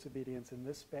civil disobedience in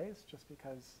this space just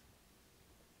because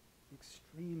the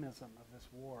extremism of this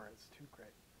war is too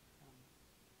great.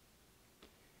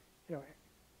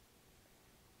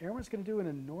 Aaron was going to do an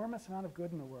enormous amount of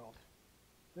good in the world.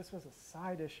 This was a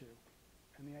side issue.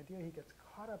 And the idea he gets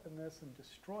caught up in this and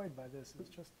destroyed by this is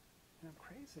just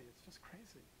crazy. It's just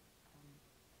crazy.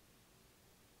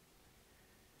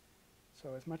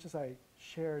 So as much as I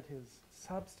shared his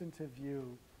substantive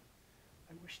view,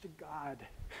 I wish to God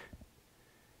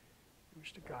he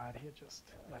had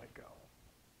just let it go.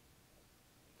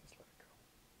 Just let it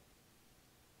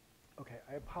go. Okay,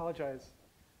 I apologize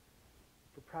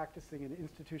for practicing an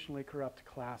institutionally corrupt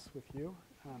class with you.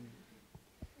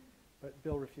 But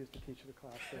Bill refused to teach the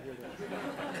class, so here it is.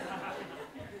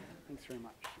 Thanks very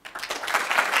much.